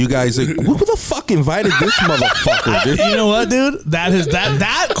 You guys, who the fuck invited this motherfucker? Dude? You know what, dude?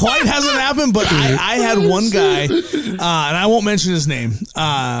 That quite hasn't happened. But I had one guy, and I won't mention his name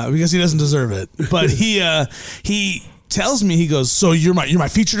because he doesn't deserve it. But he tells me, he goes, "So you're my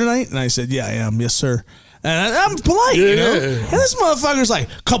feature tonight?" And I said, "Yeah, I am. Yes, sir." And I'm polite, And this motherfucker's like,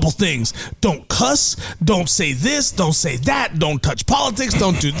 couple things. Don't cuss. Don't say this. Don't say that. Don't touch politics.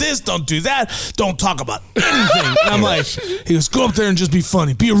 Don't do this. Don't do that. Don't talk about anything. And I'm like, he goes, go up there and just be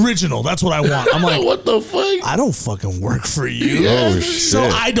funny. Be original. That's what I want. I'm like, what the fuck? I don't fucking work for you. Oh, shit. So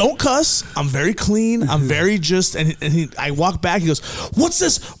I don't cuss. I'm very clean. I'm very just, I walk back. He goes, what's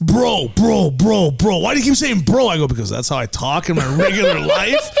this? Bro. Why do you keep saying bro? I go, because that's how I talk in my regular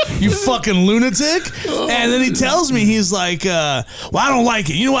life. You fucking lunatic. And then he tells me, he's like, well, I don't like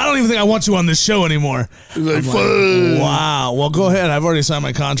it. I don't even think I want you on this show anymore. Like, wow. Well, go ahead. I've already signed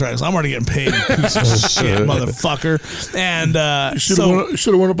my contract, so I'm already getting paid, you piece of shit, motherfucker. And should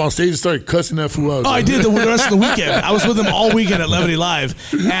have went up on stage and started cussing that fool out. Oh, I did the rest of the weekend. I was with him all weekend at Levity Live.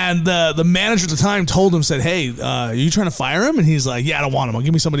 And the manager at the time told him, said, hey, are you trying to fire him? And he's like, yeah, I don't want him. I'll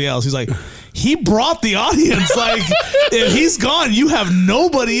give me somebody else. He's like, he brought the audience. Like, if he's gone, you have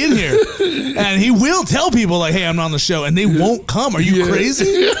nobody in here. And he will tell tell people like, "Hey, I'm on the show," and they won't come. Are you crazy?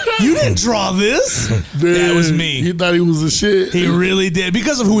 You didn't draw this. That was me. He thought he was the shit. He really did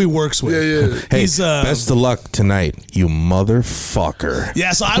because of who he works with. Yeah. Hey, He's best of luck tonight, you motherfucker.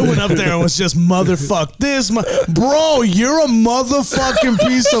 yeah. So I went up there and was just motherfuck this, bro. You're a motherfucking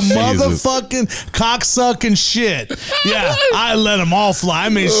piece of motherfucking cocksucking shit. Yeah, I let them all fly. I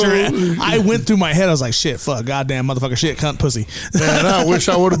made sure. I went through my head. I was like, shit, fuck, goddamn, motherfucker, shit, cunt, pussy. Man, I wish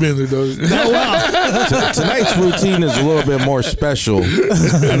I would have been there, though. Tonight's routine is a little bit more special.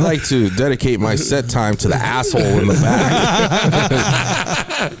 I'd like to dedicate my set time to the asshole in the back.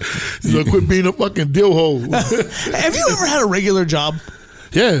 So quit being a fucking dill hole. Have you ever had a regular job?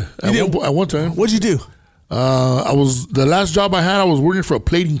 Yeah, at one time. What'd you do? The last job I had, I was working for a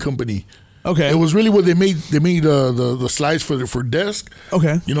plating company. Okay. It was really what they made the slides for desk.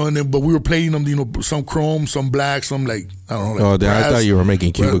 Okay. You know, but we were plating them, you know, some chrome, some black, some like, I don't know. Like I thought you were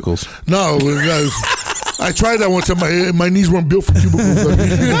making cubicles. No, I tried that one time. My knees weren't built for cubicles.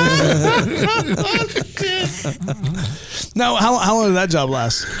 Now, how long did that job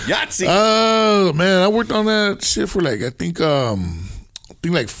last? Yahtzee. Man, I worked on that shit for like, I think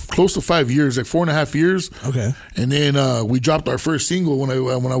like close to 5 years, like 4.5 years. Okay. And then we dropped our first single when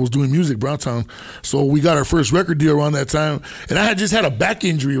I was doing music, Browntown. So we got our first record deal around that time. And I had just had a back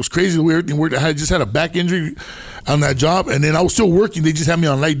injury. It was crazy the way everything worked. I had just had a back injury on that job, and then I was still working. They just had me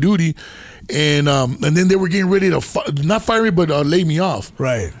on light duty. And then they were getting ready to not fire me, but lay me off.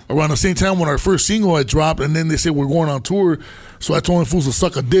 Right. Around the same time when our first single had dropped, and then they said we're going on tour. So I told them fools to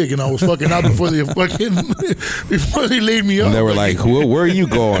suck a dick, and I was fucking out before they laid me off. And they were like, "Where are you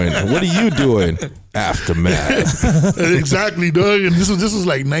going? What are you doing?" Aftermath. Exactly, Doug. And this was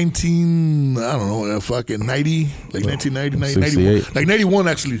like 19, I don't know, fucking 90, like 1990, 91, like 91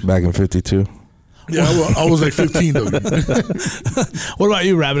 actually. Back in 52. Yeah, I was like 15 though. What about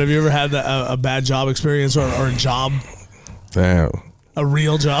you, Rabbit? Have you ever had a bad job experience or a job? Damn. A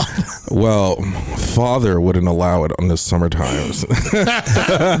real job? Well, father wouldn't allow it on the summer times.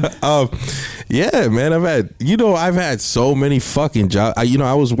 Yeah, man, I've had so many fucking jobs.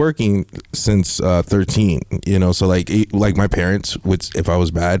 I was working since 13, so like my parents would, if I was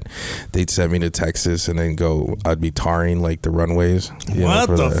bad, they'd send me to Texas and then I'd be tarring like the runways. What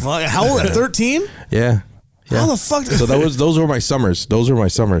the fuck? How old? 13? Yeah. How the fuck? So those were my summers.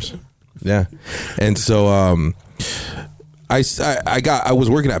 Yeah. And so, I was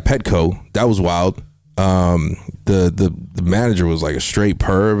working at Petco. That was wild. The manager was like a straight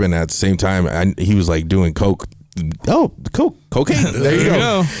perv, and at the same time, he was like doing coke. Oh, cocaine. There you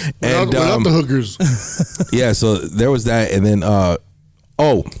go. And without the hookers. Yeah, so there was that, and then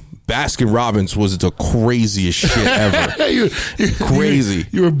Baskin Robbins was the craziest shit ever. Crazy.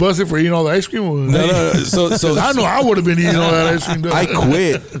 You were busted for eating all the ice cream? No. So I know I would have been eating all that ice cream. I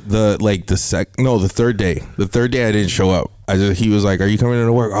quit the third day. The third day I didn't show up. He was like, "Are you coming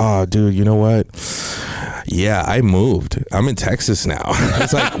into work?" "Oh, dude, you know what? Yeah, I moved. I'm in Texas now." I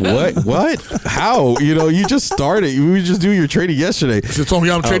was like, "What? How? You just started. We just do your training yesterday." She told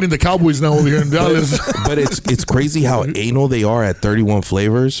me I'm training the Cowboys now over here in Dallas. But it's crazy how anal they are at 31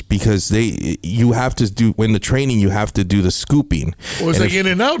 Flavors, because you have to do, when the training, you have to do the scooping. Well, it's like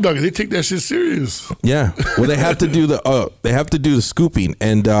In-N-Out, dog. They take that shit serious. Yeah. Well, they have to do the scooping,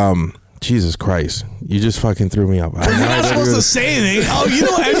 and Jesus Christ, you just fucking threw me up. You're not supposed to say anything. Oh,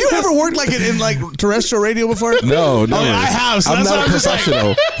 have you ever worked like in like terrestrial radio before? No. Oh, I have. So I'm not a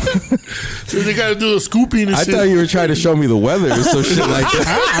professional. So they got to do the scooping and I shit. thought you were trying to show me the weather or some shit like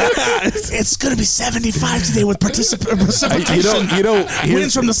that. It's going to be 75 today with precipitation.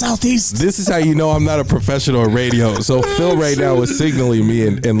 Winds from the southeast. This is how you know I'm not a professional at radio. So Phil right now was signaling me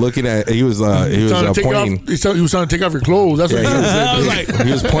and looking at. He was pointing. He was trying to take off your clothes. That's what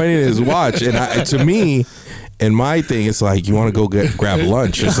he was pointing at his watch, and to me, and my thing, it's like, you want to go grab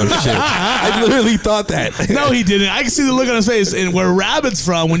lunch or some shit. I literally thought that. No, he didn't. I can see the look on his face. And where Rabbit's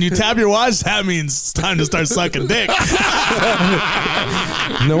from, when you tap your watch, that means it's time to start sucking dick.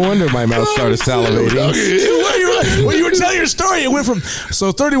 No wonder my mouth started salivating. When you were telling your story, it went from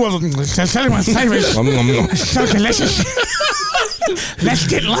 31. Let's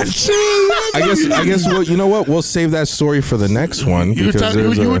get lunch. I guess. Well, you know what? We'll save that story for the next one. You were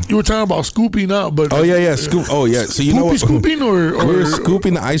talking about scooping out, but oh yeah, scoop. Oh yeah. So you know what? Scooping or we were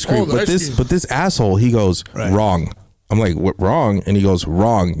scooping the ice cream, but this asshole, he goes, wrong. I'm like, what, wrong? And he goes,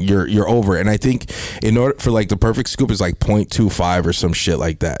 wrong. You're over. And I think in order for like the perfect scoop is like 0.25 or some shit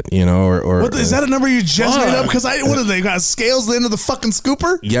like that, you know, or What, is that a number you just made up? Because what are they got scales at the end of the fucking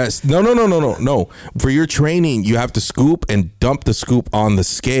scooper? Yes. No. For your training, you have to scoop and dump the scoop on the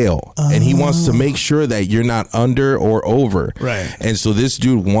scale. And he wants to make sure that you're not under or over. Right. And so this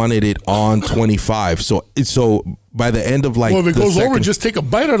dude wanted it on 25. So by the end of like, well, if it goes over, just take a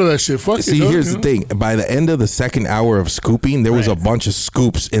bite out of that shit. Fuck it. See, here's the thing. By the end of the second hour of scooping, there was a bunch of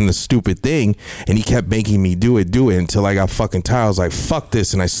scoops in the stupid thing, and he kept making me do it until I got fucking tired. I was like, fuck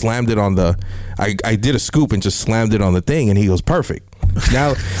this, and I slammed it on the. I did a scoop and just slammed it on the thing, and he goes, perfect.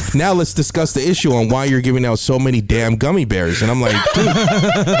 Now let's discuss the issue on why you're giving out so many damn gummy bears. And I'm like, dude,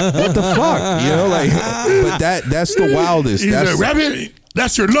 what the fuck? You know, like, but that's the wildest. He's That's like, Rabbit,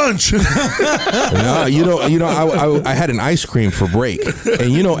 that's your lunch. No, I had an ice cream for break,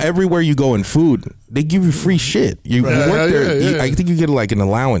 and everywhere you go in food, they give you free shit. You work there. I think you get like an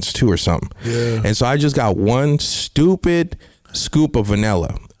allowance too or something. Yeah. And so I just got one stupid scoop of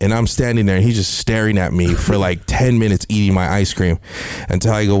vanilla, and I'm standing there, and he's just staring at me for like 10 minutes eating my ice cream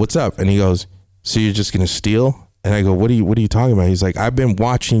until I go, "What's up?" And he goes, "So you're just gonna steal?" And I go, what are you talking about? He's like, I've been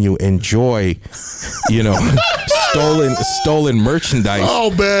watching you enjoy, stolen merchandise.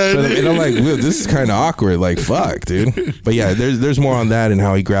 Oh, man. And I'm like, well, this is kind of awkward. Like, fuck, dude. But yeah, there's more on that and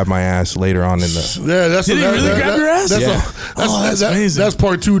how he grabbed my ass later on in the. Yeah, Did he really grab your ass? That's amazing. That's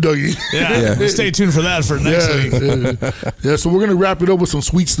part 2, Dougie. Yeah. Stay tuned for that for next week. Yeah, so we're gonna wrap it up with some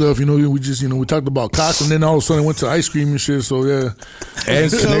sweet stuff. We just we talked about cocks, and then all of a sudden went to ice cream and shit. So yeah,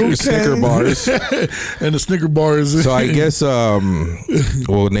 and Snicker bars and the Snicker bars. So I guess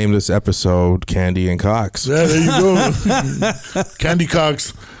we'll name this episode "Candy and Cocks." Yeah, there you go. Candy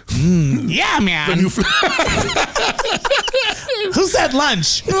Cocks. Yeah, man. Who said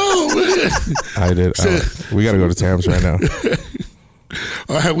lunch? Oh, man. I did. We got to go to Tam's right now.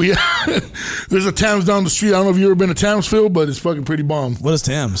 All right, there's a Tam's down the street. I don't know if you've ever been to Tamsville, but it's fucking pretty bomb. What is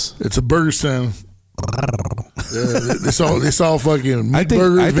Tam's? It's a burger stand. It's all fucking meat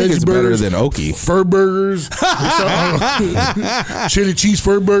burgers, I think veggie it's burgers, better than Okie. Fur burgers, chili cheese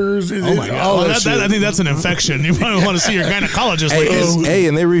fur burgers. Oh my god! I think that's an infection. You might want to see your gynecologist. Hey,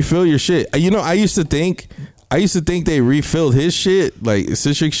 and they refill your shit. I used to think they refilled his shit, like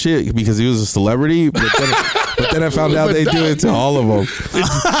Citric shit, because he was a celebrity. But then I found out they do it to all of them.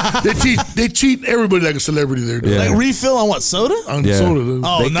 They cheat everybody like a celebrity there. Yeah. Like refill on what, soda? On soda.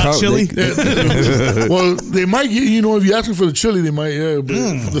 Oh, not chili? Well, they might get, if you ask them for the chili, they might, yeah. But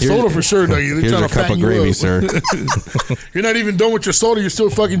the soda for sure, here's a cup of gravy, sir. You're not even done with your soda. You're still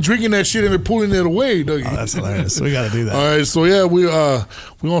fucking drinking that shit and they're pulling it away, Dougie. Oh, that's hilarious. We got to do that. All right, so yeah, we're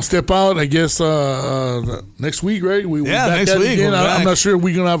going to step out, I guess, next week, right? We're back next week. Again. I'm not sure if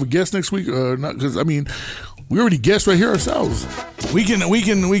we're going to have a guest next week or not, because, we already guessed right here ourselves. We can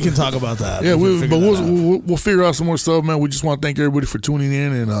talk about that. Yeah, we'll figure out some more stuff, man. We just want to thank everybody for tuning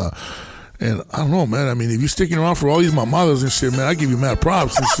in, and I don't know, man. If you're sticking around for all these mamadas and shit, man, I give you mad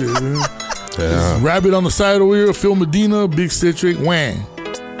props and shit, man. Yeah. Rabbit on the side over here, Phil Medina, Big Citric, Wang.